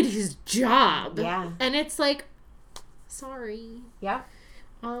doctor did his job. Yeah. And it's like, sorry. Yeah.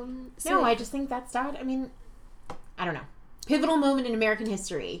 No, I just think that's that. I mean, I don't know. Pivotal moment in American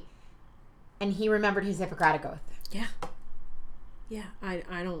history. And he remembered his Hippocratic Oath. Yeah. Yeah,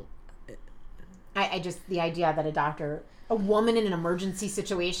 I don't... I just, the idea that a woman in an emergency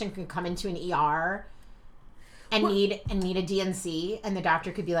situation could come into an ER and need a DNC, and the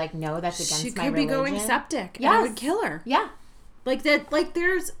doctor could be like, no, that's against my religion. She could be going septic, and it would kill her. Yeah. Like that, like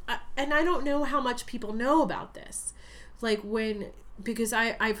there's, and I don't know how much people know about this. Like because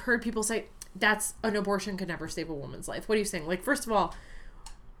I've heard people say, an abortion could never save a woman's life. What are you saying? Like, first of all,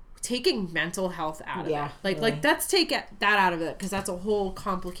 taking mental health out of it. Like let's take that out of it, because that's a whole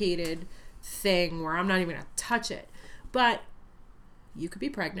complicated thing where I'm not even going to touch it. But you could be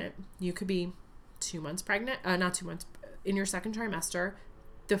pregnant. You could be 2 months pregnant. Not 2 months. In your second trimester.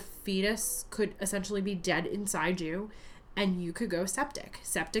 The fetus could essentially be dead inside you. And you could go septic.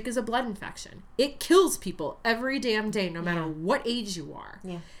 Septic is a blood infection. It kills people every damn day, no matter what age you are.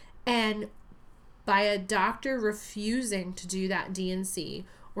 Yeah. And by a doctor refusing to do that DNC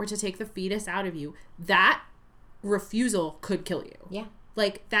or to take the fetus out of you, that refusal could kill you. Yeah.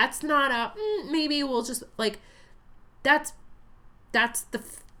 Like, that's not maybe we'll just, like, that's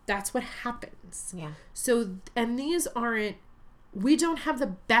what happens. Yeah. So, and we don't have the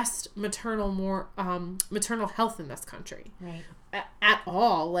best maternal health in this country. Right. At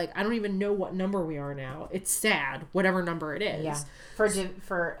all. Like, I don't even know what number we are now. It's sad, whatever number it is. Yeah.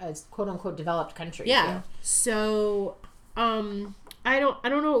 For a quote unquote developed country. Yeah. Too. So, I don't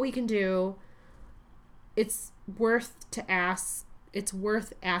know what we can do. It's worth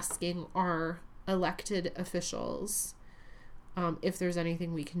asking our elected officials if there's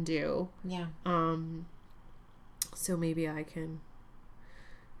anything we can do. Yeah. So maybe I can...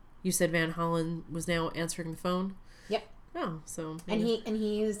 You said Van Hollen was now answering the phone? Yep. Oh, so... Maybe. And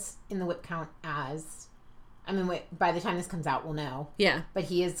he's in the whip count as... I mean, by the time this comes out, we'll know. Yeah. But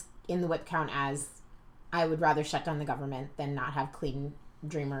he is in the whip count as, I would rather shut down the government than not have clean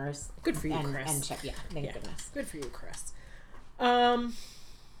dreamers. Good for you, Chris. Thank goodness. Good for you, Chris.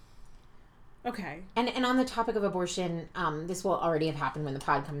 Okay. And on the topic of abortion, this will already have happened when the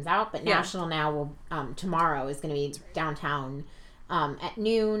pod comes out, but National Now will, tomorrow is going to be downtown at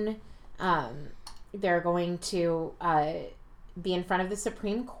noon. They're going to be in front of the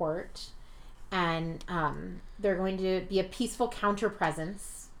Supreme Court, and they're going to be a peaceful counter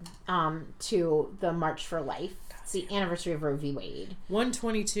presence to the March for Life. It's the anniversary of Roe v. Wade.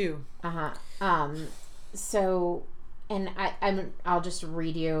 122. So, and I'll just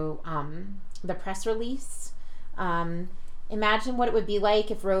read you the press release. Imagine what it would be like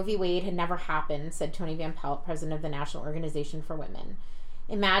if Roe v. Wade had never happened, said Tony Van Pelt, president of the National Organization for Women.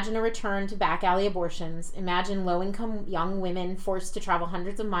 Imagine a return to back alley abortions. Imagine low-income young women forced to travel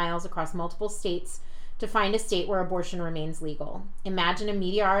hundreds of miles across multiple states to find a state where abortion remains legal. Imagine a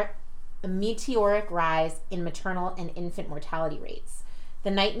meteoric rise in maternal and infant mortality rates.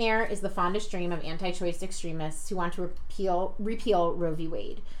 The nightmare is the fondest dream of anti-choice extremists who want to repeal Roe v.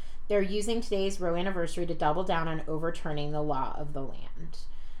 Wade. They're using today's Roe anniversary to double down on overturning the law of the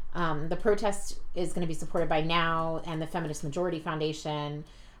land. The protest is going to be supported by NOW and the Feminist Majority Foundation,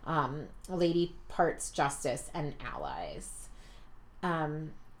 Lady Parts Justice, and allies.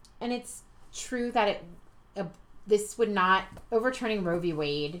 And it's true that this would not, overturning Roe v.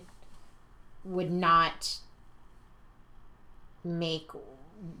 Wade would not make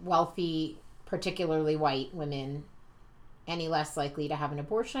wealthy, particularly white women any less likely to have an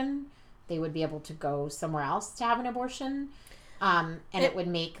abortion. They would be able to go somewhere else to have an abortion. And it would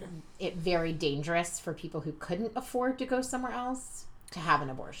make it very dangerous for people who couldn't afford to go somewhere else to have an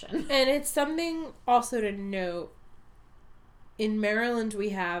abortion. And it's something also to note. In Maryland, we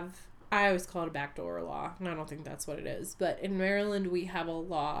have, I always call it a backdoor law, and I don't think that's what it is. But in Maryland, we have a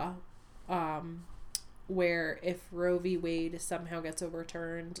law where if Roe v. Wade somehow gets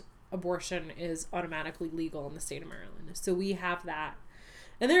overturned, abortion is automatically legal in the state of Maryland. So we have that.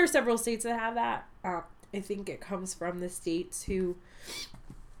 And there are several states that have that. I think it comes from the states who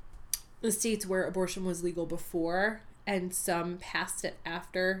the states where abortion was legal before, and some passed it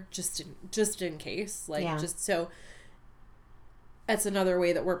after, just in case, like, just so. That's another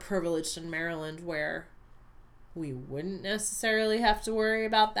way that we're privileged in Maryland, where we wouldn't necessarily have to worry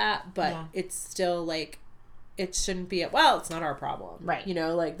about that, but it's still like, it shouldn't be well, it's not our problem, right? You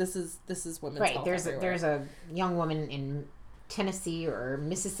know, like, this is women's health everywhere. There's a young woman in Tennessee or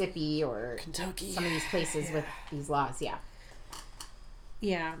Mississippi or Kentucky, some of these places with these laws.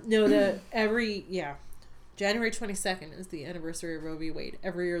 No, January 22nd is the anniversary of Roe v. Wade.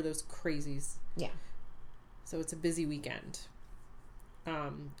 Every year, those crazies. So it's a busy weekend.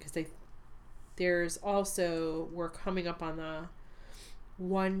 Because there's also, we're coming up on the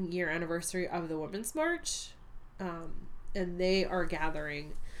 1 year anniversary of the Women's March, and they are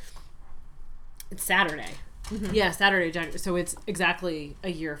gathering. It's Saturday. Saturday, January. So it's exactly a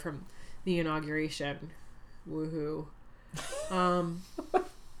year from the inauguration. Woohoo.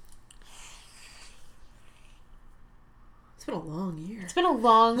 It's been a long year. It's been a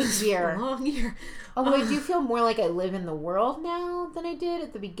long year. A long year. Although I do feel more like I live in the world now than I did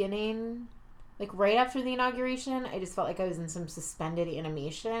at the beginning. Like, right after the inauguration, I just felt like I was in some suspended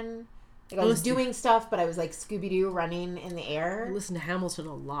animation. Like, I was doing stuff, but I was like Scooby-Doo running in the air. I listen to Hamilton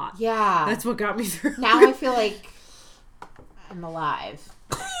a lot. Yeah. That's what got me through. Now I feel like I'm alive.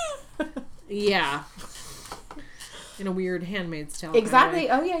 Yeah. In a weird Handmaid's Tale. Exactly.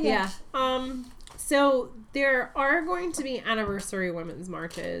 Oh, yeah. So there are going to be anniversary women's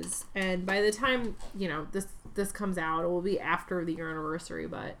marches, and by the time, you know, this comes out, it will be after the year anniversary,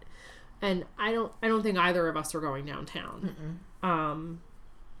 and I don't think either of us are going downtown. And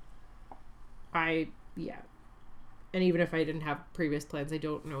even if I didn't have previous plans, I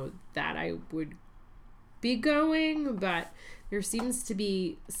don't know that I would be going, but there seems to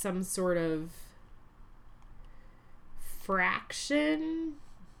be some sort of fraction.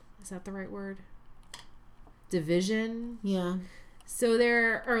 Is that the right word? Division. Yeah. So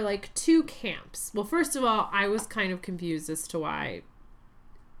there are like two camps. Well, first of all, I was kind of confused as to why.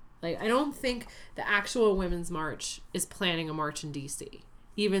 Like, I don't think the actual Women's March is planning a march in DC,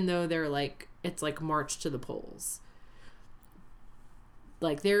 even though they're like, it's like March to the Polls.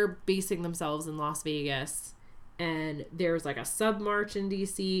 Like, they're basing themselves in Las Vegas, and there's like a sub-march in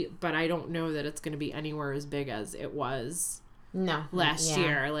DC, but I don't know that it's going to be anywhere as big as it was last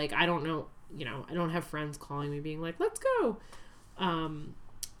year. Like, I don't know, you know, I don't have friends calling me being like, let's go.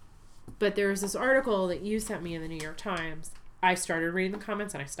 But there's this article that you sent me in the New York Times. I started reading the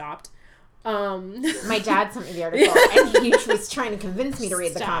comments and I stopped. My dad sent me the article and he was trying to convince me to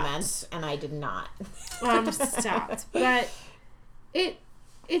read the comments, and I did not. Stopped. But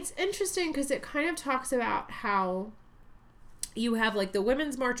it's interesting because it kind of talks about how you have like the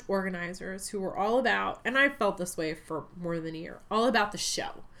Women's March organizers who were all about, and I felt this way for more than a year, all about the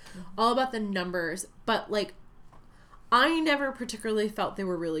show, all about the numbers, but like I never particularly felt they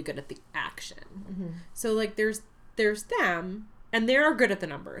were really good at the action. So like there's them, and they're good at the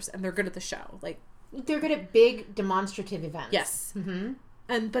numbers, and they're good at the show. Like, they're good at big demonstrative events. Yes.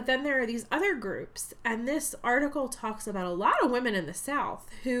 But then there are these other groups, and this article talks about a lot of women in the South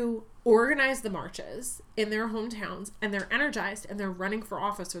who organize the marches in their hometowns, and they're energized, and they're running for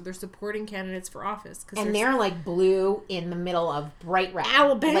office, or they're supporting candidates for office. And they're like blue in the middle of bright red.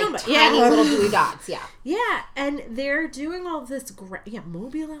 Alabama. Like tiny little blue dots, Yeah, and they're doing all this,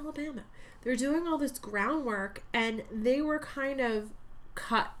 Mobile, Alabama. They're doing all this groundwork, and they were kind of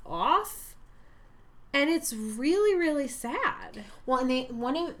cut off, and it's really, really sad. Well, and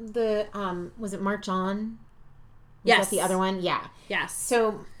one of the, was it March On? Yes. That the other one? Yeah. Yes.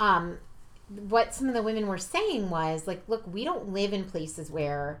 So, what some of the women were saying was, like, look, we don't live in places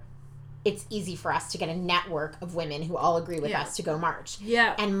where it's easy for us to get a network of women who all agree with us to go march.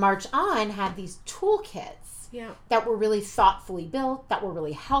 Yeah. And March On had these toolkits that were really thoughtfully built, that were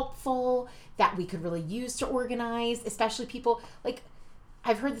really helpful, that we could really use to organize, especially people, like,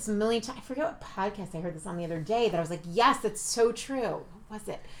 I've heard this a million times. I forget what podcast I heard this on the other day that I was like, yes, that's so true. What was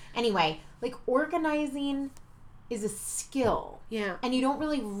it? Anyway, like, organizing is a skill. Yeah. And you don't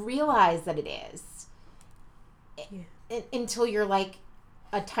really realize that it is until you're like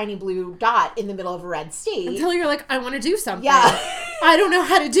a tiny blue dot in the middle of a red state. Until you're like, I want to do something. Yeah. I don't know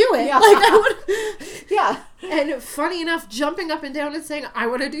how to do it. Yeah. Like, I want Yeah. And funny enough, jumping up and down and saying, I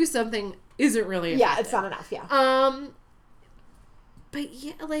want to do something isn't really effective. Yeah, it's not enough, But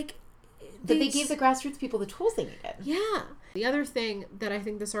yeah, like... But they gave the grassroots people the tools they needed. Yeah. The other thing that I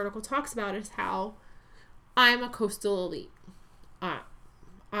think this article talks about is how I'm a coastal elite.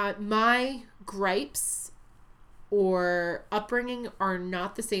 My gripes or upbringing are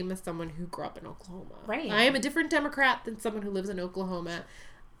not the same as someone who grew up in Oklahoma. Right. I am a different Democrat than someone who lives in Oklahoma.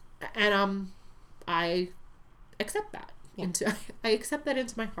 And I accept that. Yeah. I accept that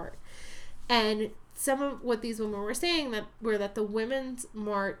into my heart. And some of what these women were saying were that the Women's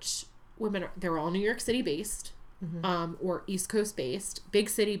March they're all New York City based, or East Coast based, big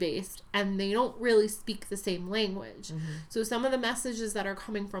city based, and they don't really speak the same language. Mm-hmm. So some of the messages that are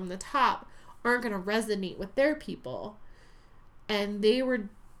coming from the top aren't going to resonate with their people. And they were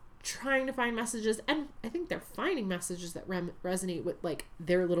trying to find messages, and I think they're finding messages that resonate with, like,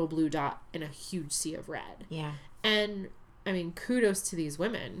 their little blue dot in a huge sea of red. Yeah. And I mean, kudos to these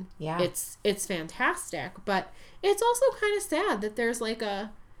women. Yeah. It's fantastic, but it's also kind of sad that there's like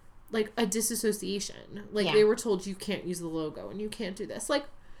a disassociation. Like, they were told you can't use the logo and you can't do this. Like,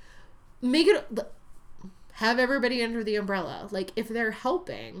 have everybody under the umbrella. Like, if they're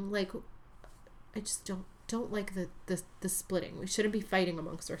helping, like, I just don't like the splitting. We shouldn't be fighting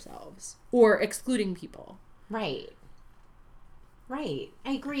amongst ourselves or excluding people. Right. I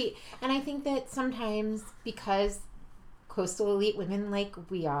agree. And I think that sometimes, because coastal elite women like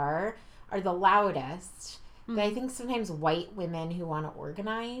we are the loudest, mm-hmm. that I think sometimes white women who want to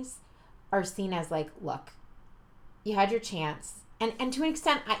organize are seen as like, look, you had your chance. And to an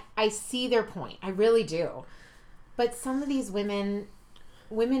extent, I see their point. I really do. But some of these women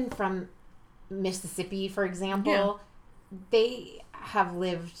from Mississippi, for example, they have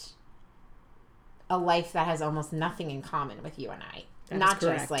lived a life that has almost nothing in common with you and I. Not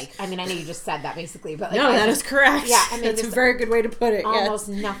just like, I mean, I know you just said that basically, but like, no, that is correct. Yeah, I mean, that's a very good way to put it. Almost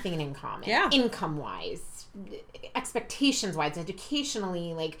nothing in common. Yeah. Income wise, expectations wise,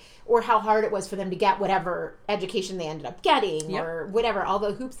 educationally, like, or how hard it was for them to get whatever education they ended up getting, or whatever, all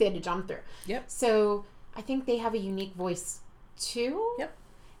the hoops they had to jump through. Yep. So I think they have a unique voice too. Yep.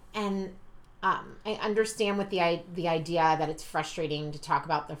 And I understand with the idea that it's frustrating to talk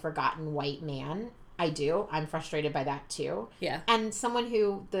about the forgotten white man. I do. I'm frustrated by that too. Yeah. And someone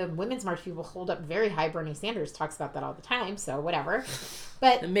who the Women's March people hold up very high, Bernie Sanders talks about that all the time. So whatever.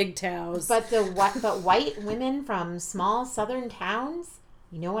 But the MGTOWs. But white women from small southern towns,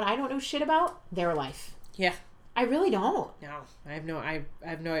 you know what I don't know shit about? Their life. Yeah. I really don't. No, I have no.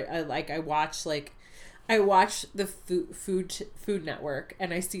 I watch the Food Network,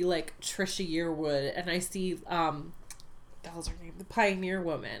 and I see like Trisha Yearwood, and I see the hell's her name? The Pioneer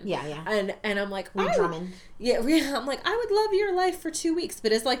Woman. Yeah. And I'm like, Drummond. Yeah, I'm like, I would love your life for 2 weeks,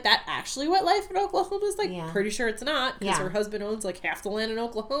 but is like that actually what life in Oklahoma is like? Yeah. Pretty sure it's not, because her husband owns like half the land in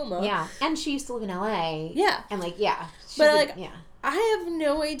Oklahoma. Yeah, and she used to live in LA. Yeah, and like I have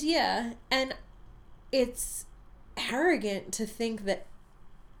no idea, and it's arrogant to think that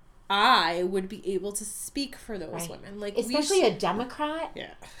I would be able to speak for those women, like especially a Democrat,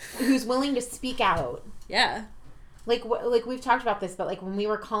 who's willing to speak out. Yeah. Like we've talked about this, but like when we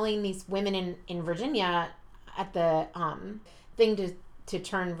were calling these women in Virginia at the thing to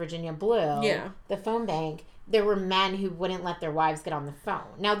turn Virginia blue, the phone bank, there were men who wouldn't let their wives get on the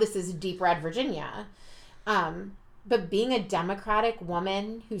phone. Now this is deep red Virginia, but being a Democratic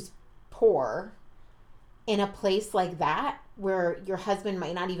woman who's poor in a place like that, where your husband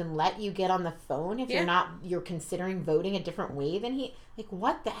might not even let you get on the phone if you're considering voting a different way than he, like,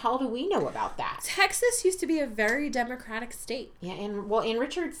 what the hell do we know about that? Texas used to be a very Democratic state. Yeah, and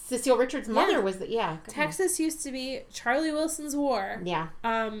Cecile Richards' mother was Texas used to be Charlie Wilson's war. Yeah.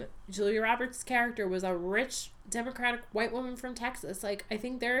 Julia Roberts' character was a rich Democratic white woman from Texas. Like, I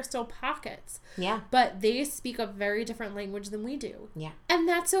think there are still pockets. Yeah. But they speak a very different language than we do. Yeah. And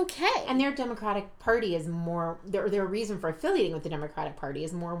that's okay. And their Democratic Party is more, their reason for affiliating with the Democratic Party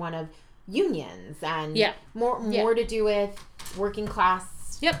is more one of unions and more to do with working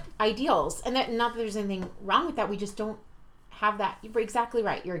class ideals. And that, not that there's anything wrong with that, we just don't have that. You're exactly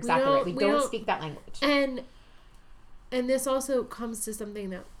right. You're exactly right. We don't speak that language. And this also comes to something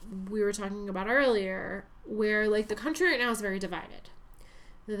that we were talking about earlier, where, like, the country right now is very divided.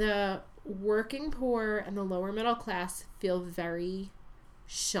 The working poor and the lower middle class feel very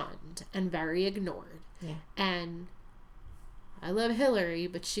shunned and very ignored. Yeah. And I love Hillary,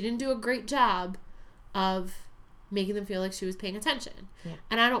 but she didn't do a great job of making them feel like she was paying attention. Yeah.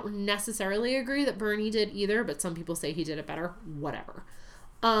 And I don't necessarily agree that Bernie did either, but some people say he did it better. Whatever.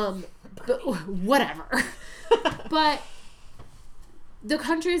 But whatever. But the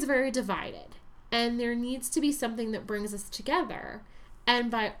country is very divided, and there needs to be something that brings us together. And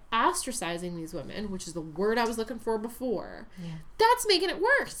by ostracizing these women, which is the word I was looking for before, that's making it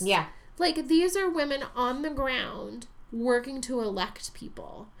worse. Yeah. Like, these are women on the ground working to elect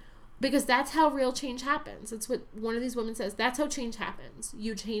people, because that's how real change happens. That's what one of these women says. That's how change happens.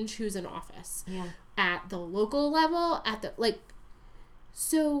 You change who's in office. Yeah. At the local level,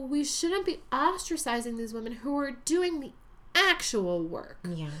 so we shouldn't be ostracizing these women who are doing the actual work.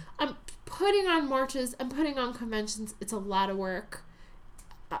 Yeah. I'm putting on marches, I'm putting on conventions. It's a lot of work.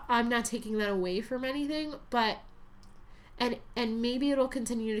 I'm not taking that away from anything, but and maybe it'll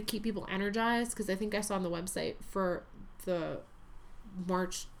continue to keep people energized, because I think I saw on the website for the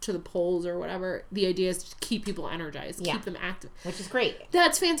march to the polls or whatever, the idea is to keep people energized, keep them active, which is great.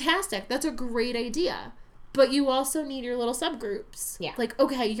 That's fantastic. That's a great idea. But you also need your little subgroups. Yeah. Like,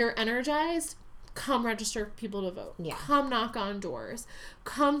 okay, you're energized. Come register people to vote. Yeah. Come knock on doors.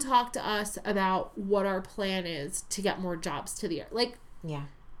 Come talk to us about what our plan is to get more jobs to the like. Yeah.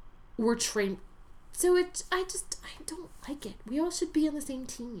 We're trained. So I don't like it. We all should be on the same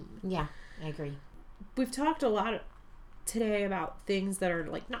team. Yeah, I agree. We've talked a lot today about things that are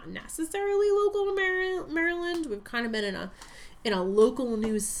like not necessarily local to Maryland. We've kind of been in a local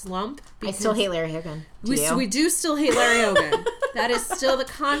news slump. I still hate Larry Hogan. We do still hate Larry Hogan. That is still the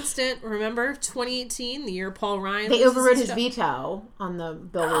constant. Remember 2018, the year Paul Ryan. They overrode his veto on the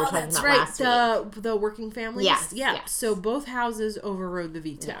bill we were talking about last week. The working families. Yes. So both houses overrode the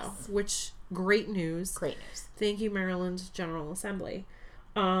veto, which great news. Great news. Thank you, Maryland General Assembly.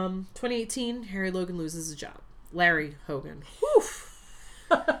 2018, Harry Logan loses his job. Larry Hogan. Oof.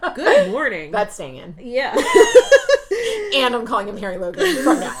 Good morning. That's staying in. Yeah. And I'm calling him Harry Logan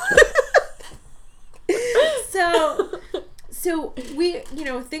from now on. So we,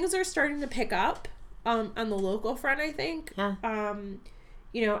 things are starting to pick up on the local front, I think. Yeah.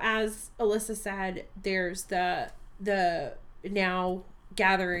 As Alyssa said, there's the now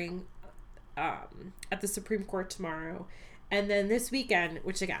gathering at the Supreme Court tomorrow. And then this weekend,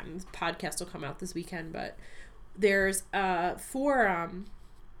 which again, this podcast will come out this weekend, but there's a forum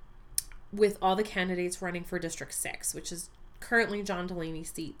with all the candidates running for District 6, which is currently John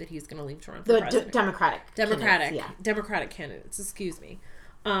Delaney's seat that he's going to leave to run for president. Democratic candidates, excuse me.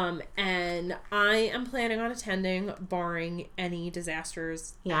 And I am planning on attending, barring any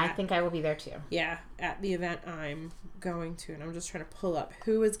disasters. Yeah, I think I will be there too. Yeah, at the event I'm going to, and I'm just trying to pull up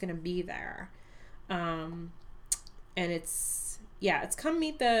who is going to be there. And it's come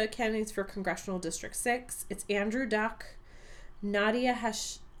meet the candidates for Congressional District 6. It's Andrew Duck, Nadia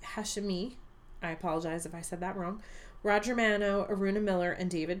Hashemi, I apologize if I said that wrong, Roger Mano, Aruna Miller, and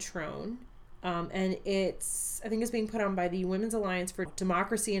David Trone. And I think it's being put on by the Women's Alliance for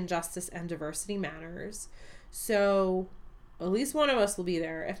Democracy and Justice and Diversity Matters. So at least one of us will be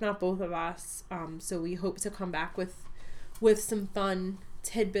there, if not both of us. So we hope to come back with some fun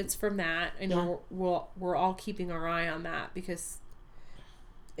tidbits from that. I know we're all keeping our eye on that, because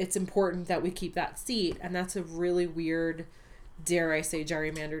it's important that we keep that seat. And that's a really weird, dare I say,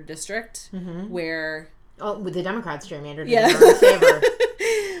 gerrymandered district where... Oh, with the Democrats gerrymandered in our favor.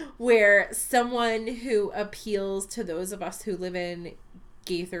 Where someone who appeals to those of us who live in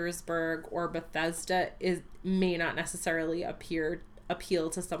Gaithersburg or Bethesda may not necessarily appeal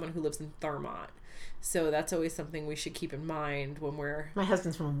to someone who lives in Thurmont. So that's always something we should keep in mind when we're... My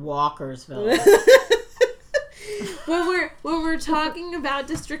husband's from Walkersville. When we're talking about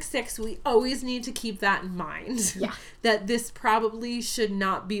District 6, we always need to keep that in mind. Yeah. That this probably should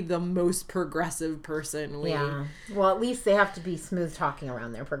not be the most progressive person. Yeah. Well, at least they have to be smooth talking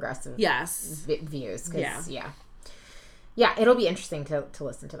around their progressive views. Yeah, it'll be interesting to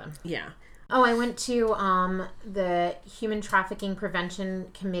listen to them. Yeah. Oh, I went to the Human Trafficking Prevention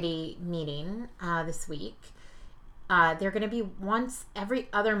Committee meeting this week. They're going to be once every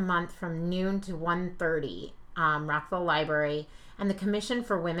other month from noon to 1:30. Rockville Library, and the Commission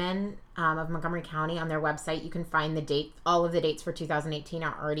for Women of Montgomery County, on their website you can find all of the dates for 2018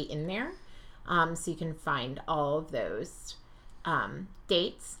 are already in there, so you can find all of those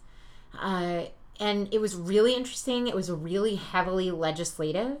dates, and it was really interesting. It was really heavily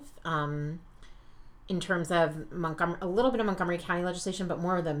legislative in terms of a little bit of Montgomery County legislation, but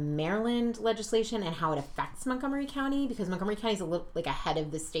more of the Maryland legislation and how it affects Montgomery County, because Montgomery County is a little ahead of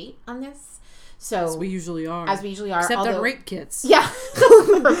the state on this. So, as we usually are. Except on rape kits. Yeah.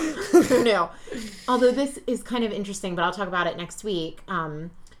 Who knew? Although this is kind of interesting, but I'll talk about it next week.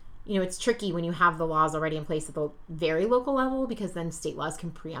 It's tricky when you have the laws already in place at the very local level, because then state laws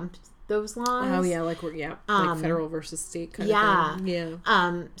can preempt those laws. Oh, yeah. Like federal versus state kind of thing.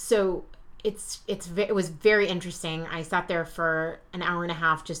 Yeah. So it was very interesting. I sat there for an hour and a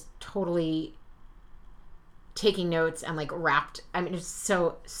half just totally taking notes and wrapped. I mean, it's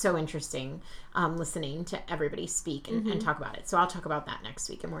so interesting listening to everybody speak and talk about it. So I'll talk about that next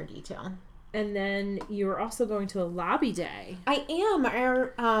week in more detail. And then you're also going to a lobby day. I am.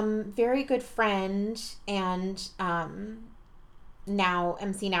 Our very good friend and now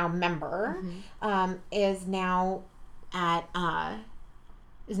MC Now member is now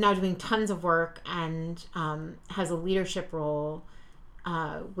is now doing tons of work and has a leadership role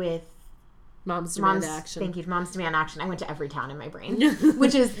with Moms Demand Action. Thank you, Moms Demand Action. I went to every town in my brain,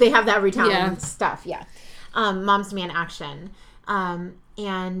 which is, they have the every town stuff, Moms Demand Action. And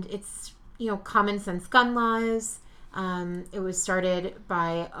it's, common sense gun laws. It was started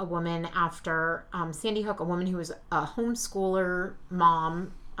by a woman after Sandy Hook, a woman who was a homeschooler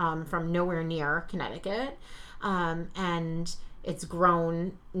mom from nowhere near Connecticut. And it's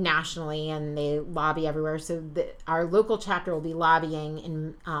grown nationally, and they lobby everywhere. So our local chapter will be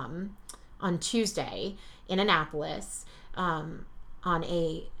lobbying on Tuesday in Annapolis on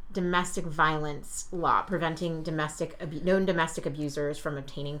a domestic violence law preventing known domestic abusers from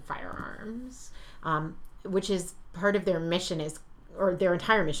obtaining firearms, which is part of their mission or their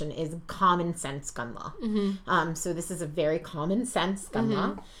entire mission is common sense gun law. Mm-hmm. So this is a very common sense gun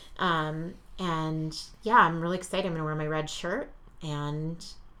law. And I'm really excited. I'm going to wear my red shirt and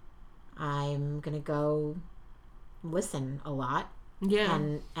I'm going to go listen a lot. Yeah.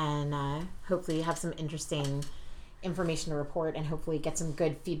 And hopefully have some interesting information to report and hopefully get some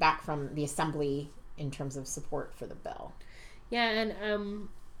good feedback from the assembly in terms of support for the bill. Yeah, and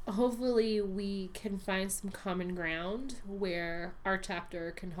hopefully we can find some common ground where our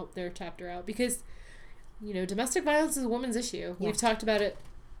chapter can help their chapter out, because domestic violence is a woman's issue. Yeah. We've talked about it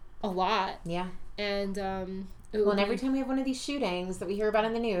a lot. Yeah. And and every time we have one of these shootings that we hear about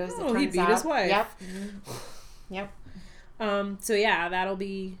in the news, it turns he beat his wife. Yep. Mm-hmm. Yep. So that'll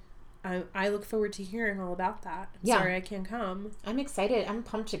be, I look forward to hearing all about that. I'm sorry I can't come. I'm excited. I'm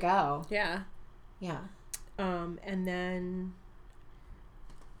pumped to go. Yeah. Yeah. And then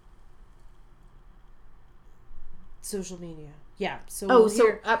social media. Yeah. So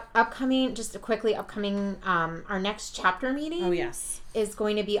upcoming, just quickly, our next chapter meeting. Oh, yes. Is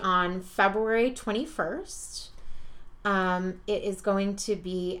going to be on February 21st. It is going to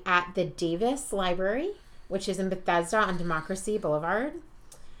be at the Davis Library, which is in Bethesda on Democracy Boulevard.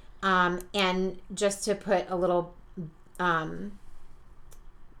 And just to put a little buzz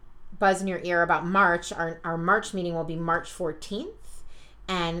in your ear about March, our March meeting will be March 14th,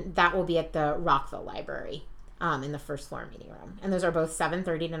 and that will be at the Rockville Library in the first floor meeting room. And those are both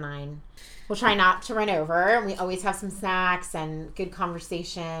 7:30 to 9. We'll try not to run over. We always have some snacks and good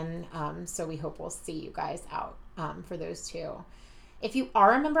conversation, so we hope we'll see you guys out for those two. If you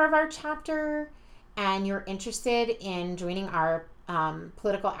are a member of our chapter and you're interested in joining our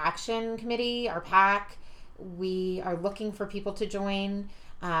political action committee, our PAC, we are looking for people to join.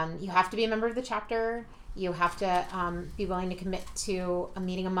 You have to be a member of the chapter. You have to be willing to commit to a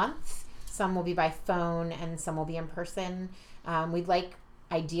meeting a month. Some will be by phone and some will be in person. We'd like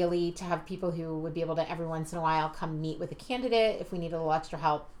ideally to have people who would be able to every once in a while come meet with a candidate if we need a little extra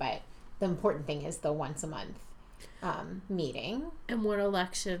help. But the important thing is the once a month meeting. And what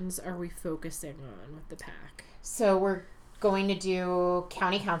elections are we focusing on with the PAC? So we're going to do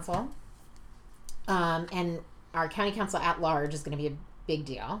county council. And our county council at large is going to be a big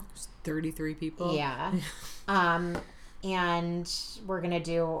deal. There's 33 people. Yeah. And we're going to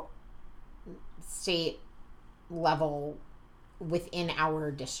do state level within our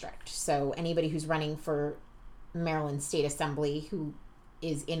district. So anybody who's running for Maryland State Assembly who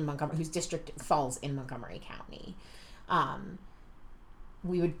is in Montgomery, whose district falls in Montgomery County,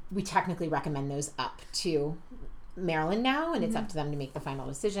 we technically recommend those up to Maryland now, and it's up to them to make the final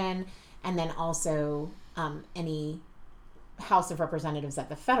decision. And then also any House of Representatives at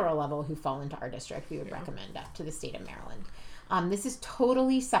the federal level who fall into our district, we would recommend up to the state of Maryland. This is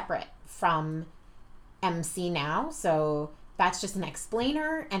totally separate from MC now, so that's just an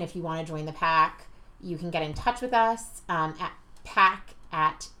explainer. And if you want to join the PAC, you can get in touch with us at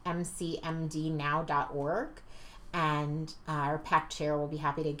pac@mcmdnow.org, and our PAC chair will be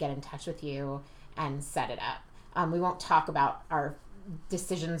happy to get in touch with you and set it up. We won't talk about our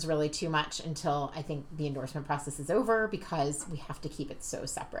decisions really too much until I think the endorsement process is over, because we have to keep it so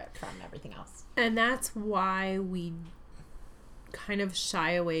separate from everything else. And that's why we kind of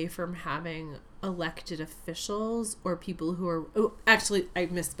shy away from having elected officials or people who are... Oh, actually, I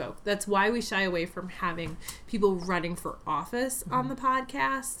misspoke. That's why we shy away from having people running for office on the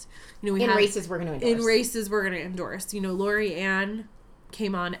podcast. Races we're going to endorse. In races we're going to endorse. Lori Ann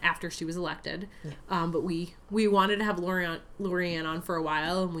came on after she was elected. Yeah. But we wanted to have Lori Ann on for a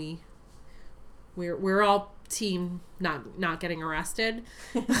while, and we're all team not getting arrested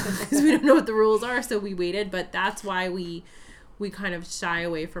because we don't know what the rules are, so we waited. But that's why we kind of shy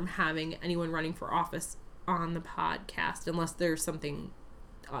away from having anyone running for office on the podcast unless there's something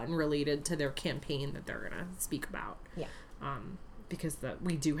unrelated to their campaign that they're going to speak about. Yeah. Because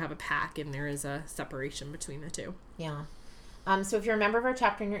we do have a PAC and there is a separation between the two. Yeah. So if you're a member of our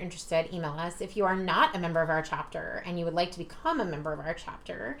chapter and you're interested, email us. If you are not a member of our chapter and you would like to become a member of our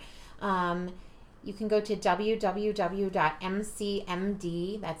chapter, you can go to www.mcmd,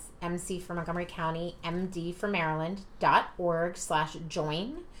 that's MC for Montgomery County, MD for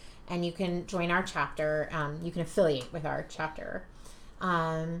Maryland.org/join, and you can join our chapter. You can affiliate with our chapter.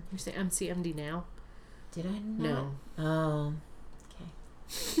 You say MCMD now? Did I not? No. Oh, okay.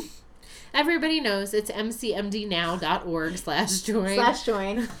 Everybody knows it's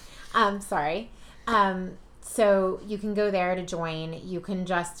mcmdnow.org/join. Sorry. So you can go there to join. You can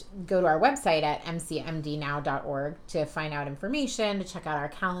just go to our website at mcmdnow.org to find out information, to check out our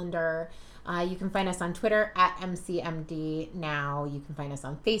calendar. You can find us on Twitter at mcmdnow. You can find us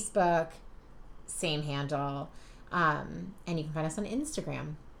on Facebook, same handle. And you can find us on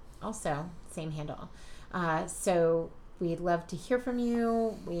Instagram, also same handle. So we'd love to hear from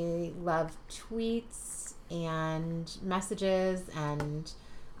you. We love tweets and messages, and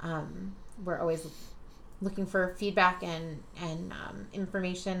we're always looking for feedback and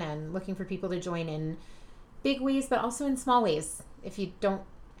information, and looking for people to join in big ways, but also in small ways. If you don't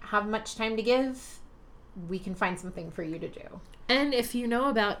have much time to give, we can find something for you to do. And if you know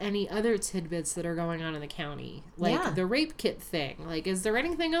about any other tidbits that are going on in the county, like the rape kit thing, like, is there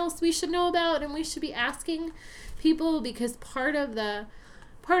anything else we should know about and we should be asking people? Because part of the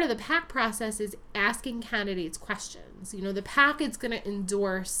PAC process is asking candidates questions. You know, the PAC is going to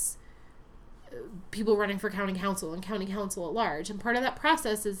endorse people running for county council and county council at large, and part of that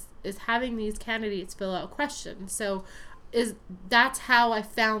process is having these candidates fill out questions. So that's how I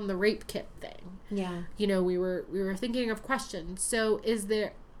found the rape kit thing. Yeah. You know, we were thinking of questions. So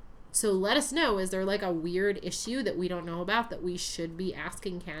let us know, is there like a weird issue that we don't know about that we should be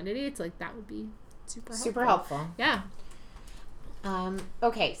asking candidates? Like, that would be super helpful. Yeah.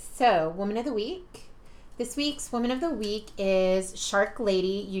 Okay, so Woman of the Week. This week's Woman of the Week is Shark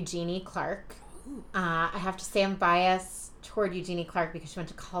Lady Eugenie Clark. I have to say I'm biased toward Eugenie Clark because she went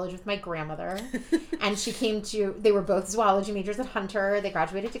to college with my grandmother. And they were both zoology majors at Hunter. They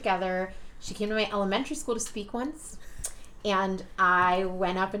graduated together. She came to my elementary school to speak once. And I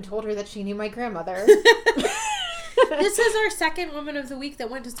went up and told her that she knew my grandmother. This is our second Woman of the Week that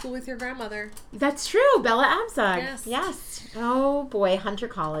went to school with your grandmother. That's true. Bella Abzug. Yes. Oh, boy. Hunter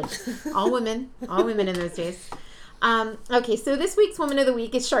College. All women in those days. Okay, so this week's Woman of the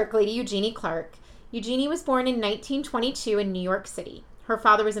Week is Shark Lady Eugenie Clark. Eugenie was born in 1922 in New York City. Her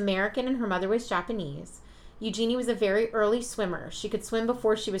father was American and her mother was Japanese. Eugenie was a very early swimmer. She could swim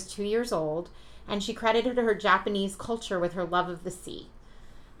before she was 2 years old, and she credited her Japanese culture with her love of the sea.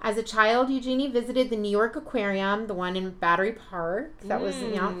 As a child, Eugenie visited the New York Aquarium, the one in Battery Park. That was,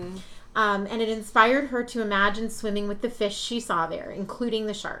 and it inspired her to imagine swimming with the fish she saw there, including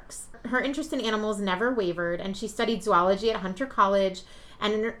the sharks. Her interest in animals never wavered, and she studied zoology at Hunter College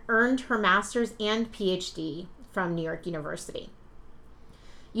and earned her master's and PhD from New York University.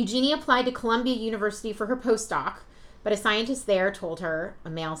 Eugenie applied to Columbia University for her postdoc, but a scientist there told her, a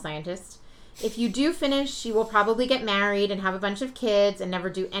male scientist, if you do finish, you will probably get married and have a bunch of kids and never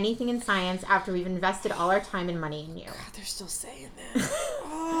do anything in science after we've invested all our time and money in you. God, they're still saying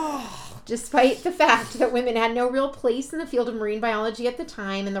that. Despite the fact that women had no real place in the field of marine biology at the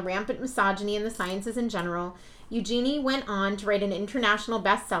time and the rampant misogyny in the sciences in general, Eugenie went on to write an international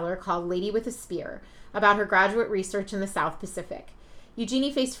bestseller called Lady with a Spear about her graduate research in the South Pacific.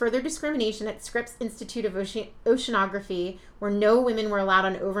 Eugenie faced further discrimination at Scripps Institute of Oceanography, where no women were allowed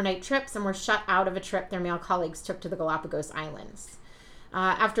on overnight trips and were shut out of a trip their male colleagues took to the Galapagos Islands.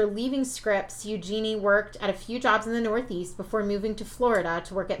 After leaving Scripps, Eugenie worked at a few jobs in the Northeast before moving to Florida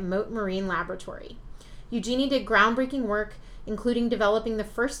to work at Mote Marine Laboratory. Eugenie did groundbreaking work, including developing the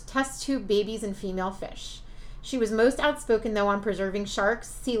first test tube babies in female fish. She was most outspoken, though, on preserving sharks,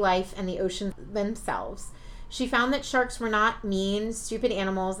 sea life, and the oceans themselves. She found that sharks were not mean, stupid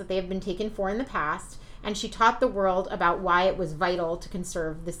animals that they have been taken for in the past, and she taught the world about why it was vital to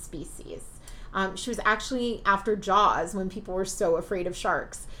conserve the species. She was actually, after Jaws, when people were so afraid of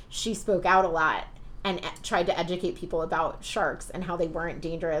sharks, she spoke out a lot and tried to educate people about sharks and how they weren't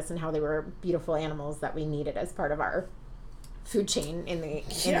dangerous and how they were beautiful animals that we needed as part of our food chain in the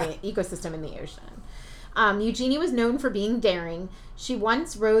ecosystem in the ocean. Eugenie was known for being daring. She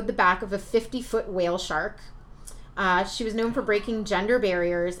once rode the back of a 50-foot whale shark. She was known for breaking gender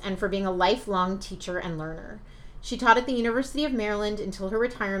barriers and for being a lifelong teacher and learner. She taught at the University of Maryland until her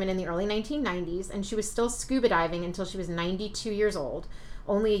retirement in the early 1990s, and she was still scuba diving until she was 92 years old,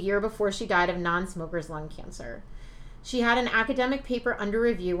 only a year before she died of non-smoker's lung cancer. She had an academic paper under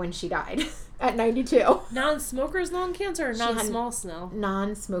review when she died at 92. Non-smoker's lung cancer or non-small cell?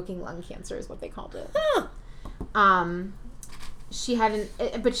 Non-smoking lung cancer is what they called it. Huh. she had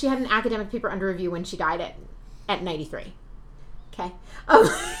an academic paper under review when she died at 93. Okay.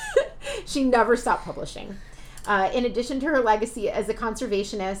 She never stopped publishing. In addition to her legacy as a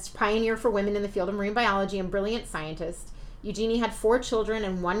conservationist, pioneer for women in the field of marine biology, and brilliant scientist, Eugenie had 4 children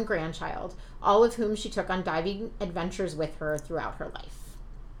and 1 grandchild, all of whom she took on diving adventures with her throughout her life.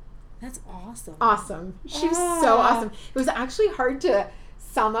 That's awesome. Awesome. She was so awesome. It was actually hard to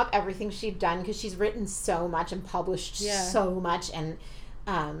sum up everything she'd done because she's written so much and published so much, and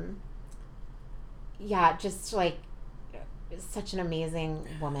just like such an amazing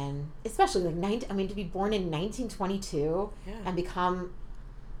woman, especially like to be born in 1922 and become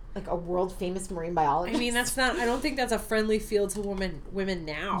like a world famous marine biologist. I mean, I don't think that's a friendly field to women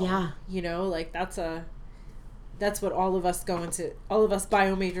now. Yeah. You know, like that's what all of us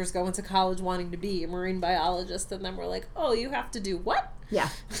bio majors go into college wanting to be, a marine biologist, and then we're like, oh, you have to do what? Yeah.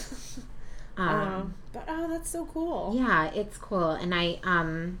 But that's so cool. Yeah, it's cool.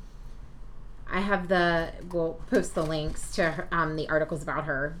 And we'll post the links to her, the articles about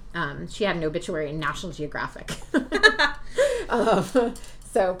her. She had an obituary in National Geographic.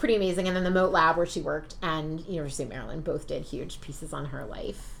 So pretty amazing. And then the Moat Lab where she worked and University of Maryland both did huge pieces on her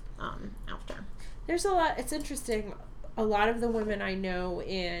life after. There's a lot. It's interesting. A lot of the women I know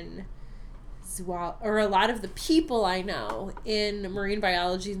or a lot of the people I know in marine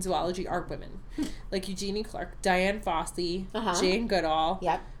biology and zoology are women. Like Eugenie Clark, Diane Fossey, Jane Goodall.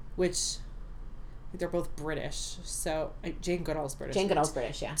 Yep. Which they're both British. So Jane Goodall's British. Jane Goodall's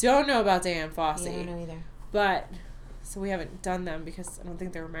British, yeah. Don't know about Diane Fossey. Yeah, I don't know either. But so we haven't done them because I don't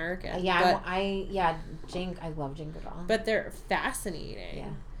think they're American. Jane. I love Jane Goodall. But they're fascinating. Yeah.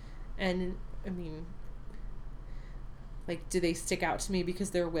 And I mean, like, do they stick out to me because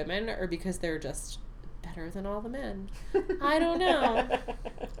they're women or because they're just better than all the men? I don't know.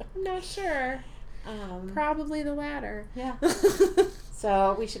 I'm not sure. Probably the latter. Yeah.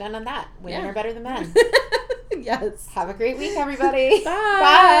 So we should end on that. Women are better than men. Yes. Have a great week, everybody.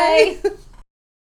 Bye. Bye.